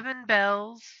 11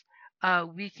 bells,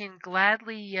 we can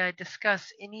gladly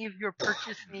discuss any of your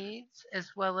purchase needs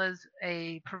as well as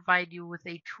provide you with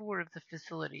a tour of the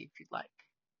facility if you'd like.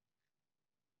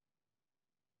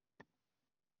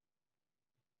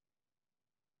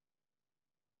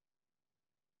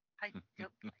 We're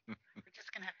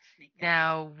just gonna have to sneak in.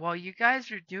 Now, while you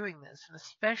guys are doing this, and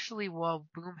especially while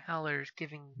Boomhowler is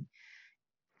giving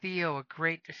Theo a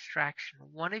great distraction,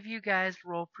 one of you guys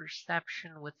roll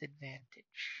perception with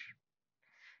advantage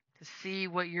to see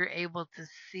what you're able to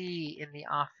see in the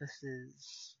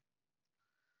offices.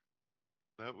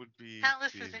 That would be.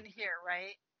 Atlas is in here,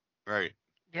 right? Right.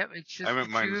 Yep, it's just I'm the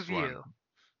at two of -1. you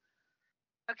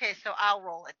Okay, so I'll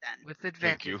roll it then. with Thank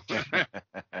advantage. you.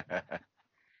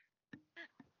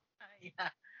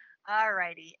 Yeah.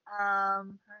 Alrighty.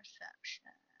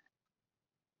 Perception.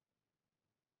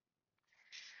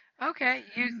 Okay,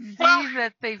 you see Well,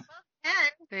 that and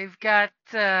they've got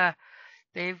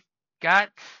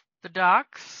the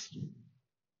docks.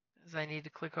 As I need to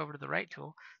click over to the right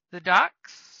tool, the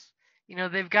docks.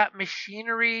 They've got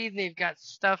machinery, they've got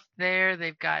stuff there,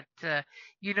 they've got.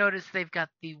 You notice they've got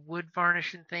the wood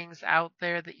varnish and things out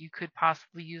there that you could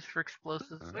possibly use for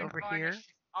explosives wood over varnish here. is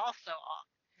also off.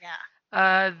 Yeah.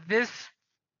 This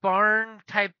barn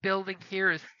type building here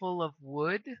is full of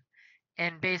wood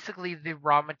and basically the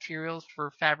raw materials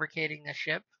for fabricating a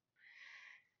ship.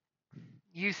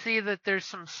 You see that there's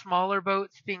some smaller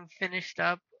boats being finished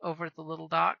up over at the little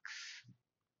docks.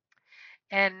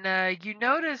 And you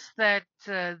notice that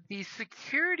the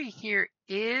security here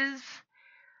is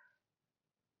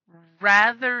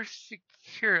rather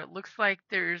secure. It looks like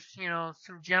there's,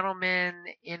 some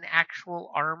gentlemen in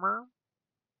actual armor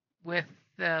with,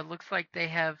 looks like they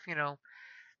have,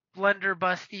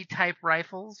 blunderbusty type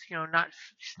rifles, not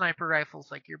sniper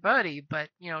rifles like your buddy, but,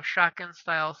 shotgun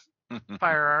style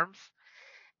firearms.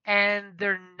 And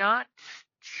they're not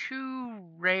too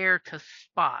rare to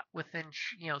spot within,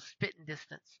 spitting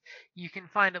distance. You can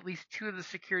find at least 2 of the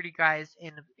security guys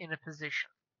in a position.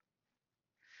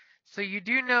 So you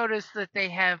do notice that they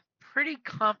have pretty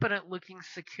competent looking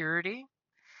security,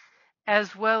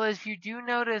 as well as you do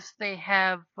notice they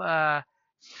have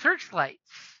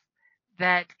searchlights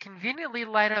that conveniently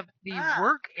light up the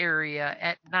work area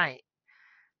at night,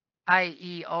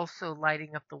 i.e. also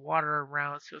lighting up the water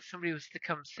around. So if somebody was to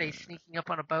come, say, sneaking up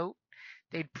on a boat,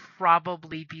 they'd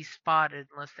probably be spotted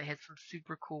unless they had some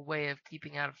super cool way of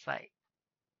keeping out of sight.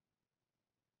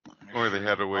 Or they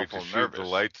had a way to shoot the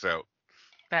lights out.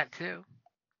 That too.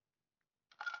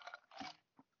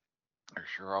 They're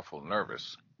sure awful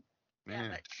nervous. Yeah,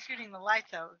 but shooting the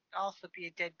lights out would also be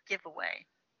a dead giveaway.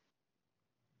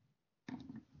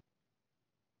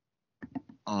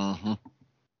 Mm-hmm.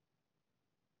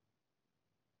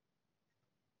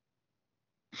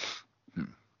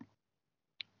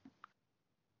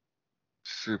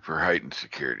 Super heightened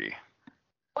security.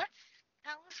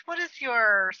 What is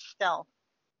your stealth?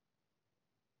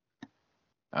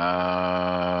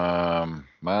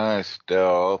 My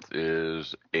stealth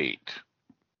is 8.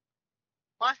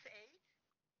 +8?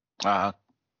 Uh-huh.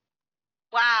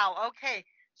 Wow, okay.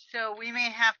 So we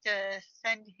may have to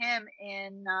send him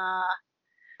in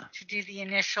to do the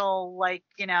initial,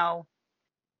 because,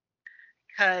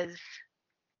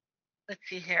 let's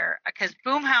see here, because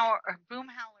Boomhowler,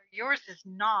 yours is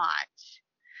not.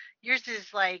 Yours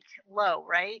is, low,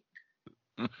 right?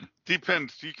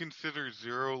 Depends. Do you consider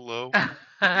 0 low?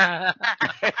 I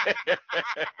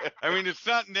mean, it's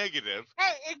not negative.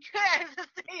 Hey, it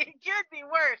could be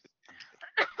worse.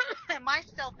 My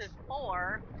stealth is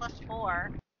 4,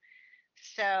 +4.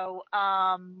 So,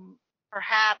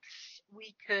 perhaps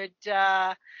we could,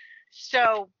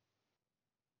 so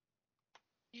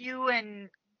you and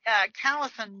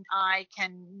Callus and I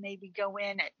can maybe go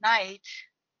in at night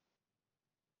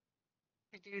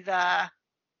to do the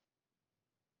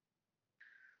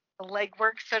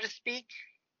legwork, so to speak.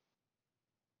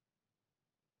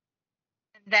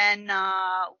 And then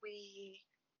we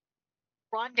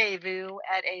rendezvous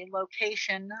at a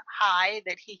location high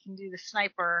that he can do the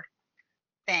sniper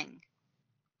thing.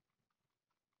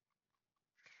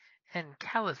 And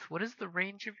Callus, what is the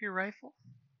range of your rifle?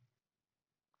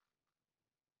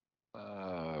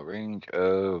 Range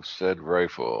of said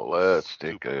rifle. Let's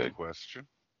take a question.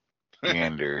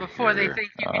 gander Before here. they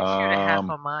think you can shoot a half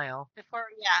a mile.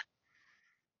 Yeah.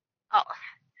 Oh,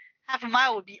 half a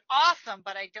mile would be awesome,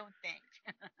 but I don't think.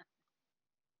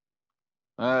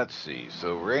 Let's see.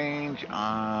 So range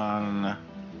on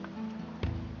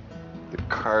the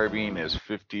carbine is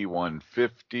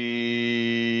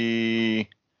 5150.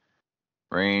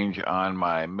 Range on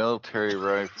my military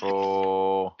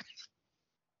rifle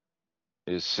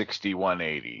is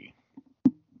 6180.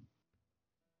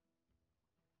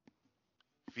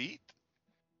 Feet?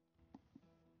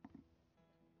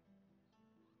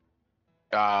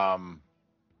 Yeah,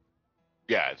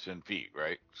 it's in feet,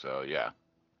 right? So yeah.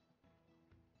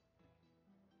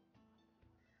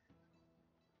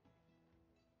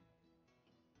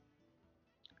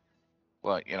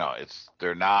 Well,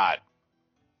 they're not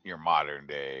your modern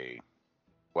day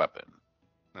weapon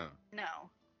No. No.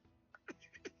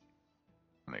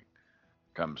 when it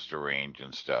comes to range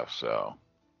and stuff, so.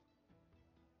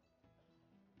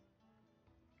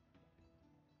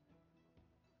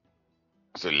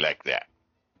 So like that.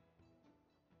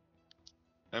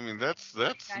 I mean, that's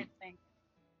I think.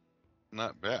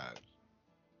 not bad.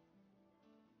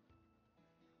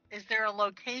 Is there a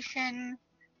location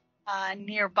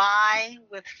nearby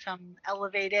with some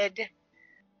elevated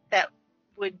that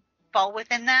would fall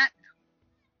within that?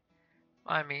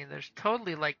 I mean, there's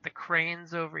totally like the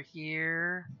cranes over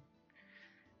here.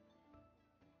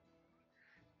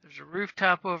 There's a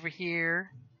rooftop over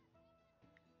here.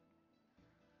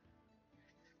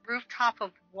 Rooftop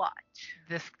of what?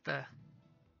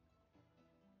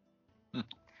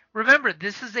 Remember,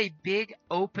 this is a big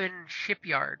open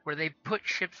shipyard where they put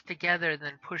ships together and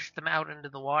then push them out into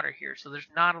the water here. So there's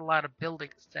not a lot of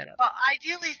buildings set up. Well,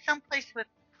 ideally, someplace with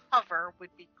cover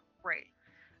would be great.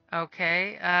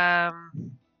 Okay.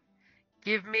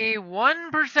 Give me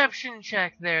one perception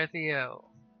check there, Theo.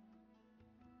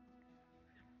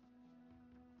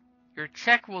 Your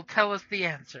check will tell us the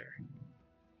answer.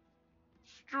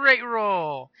 Straight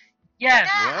roll. Yes.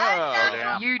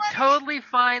 Wow, You totally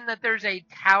find that there's a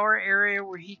tower area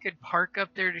where he could park up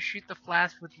there to shoot the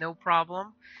flask with no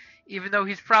problem. Even though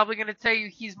he's probably going to tell you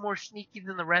he's more sneaky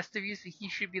than the rest of you, so he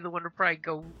should be the one to probably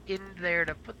go in there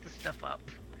to put the stuff up.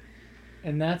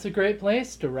 And that's a great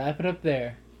place to wrap it up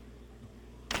there.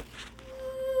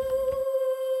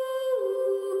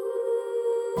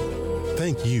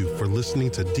 Thank you for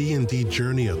listening to D&D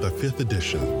Journey of the 5th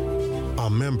Edition, a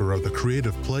member of the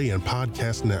Creative Play and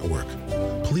Podcast Network.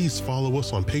 Please follow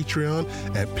us on Patreon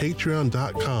at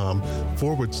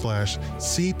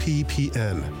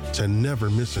patreon.com/CPPN to never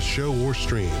miss a show or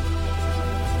stream.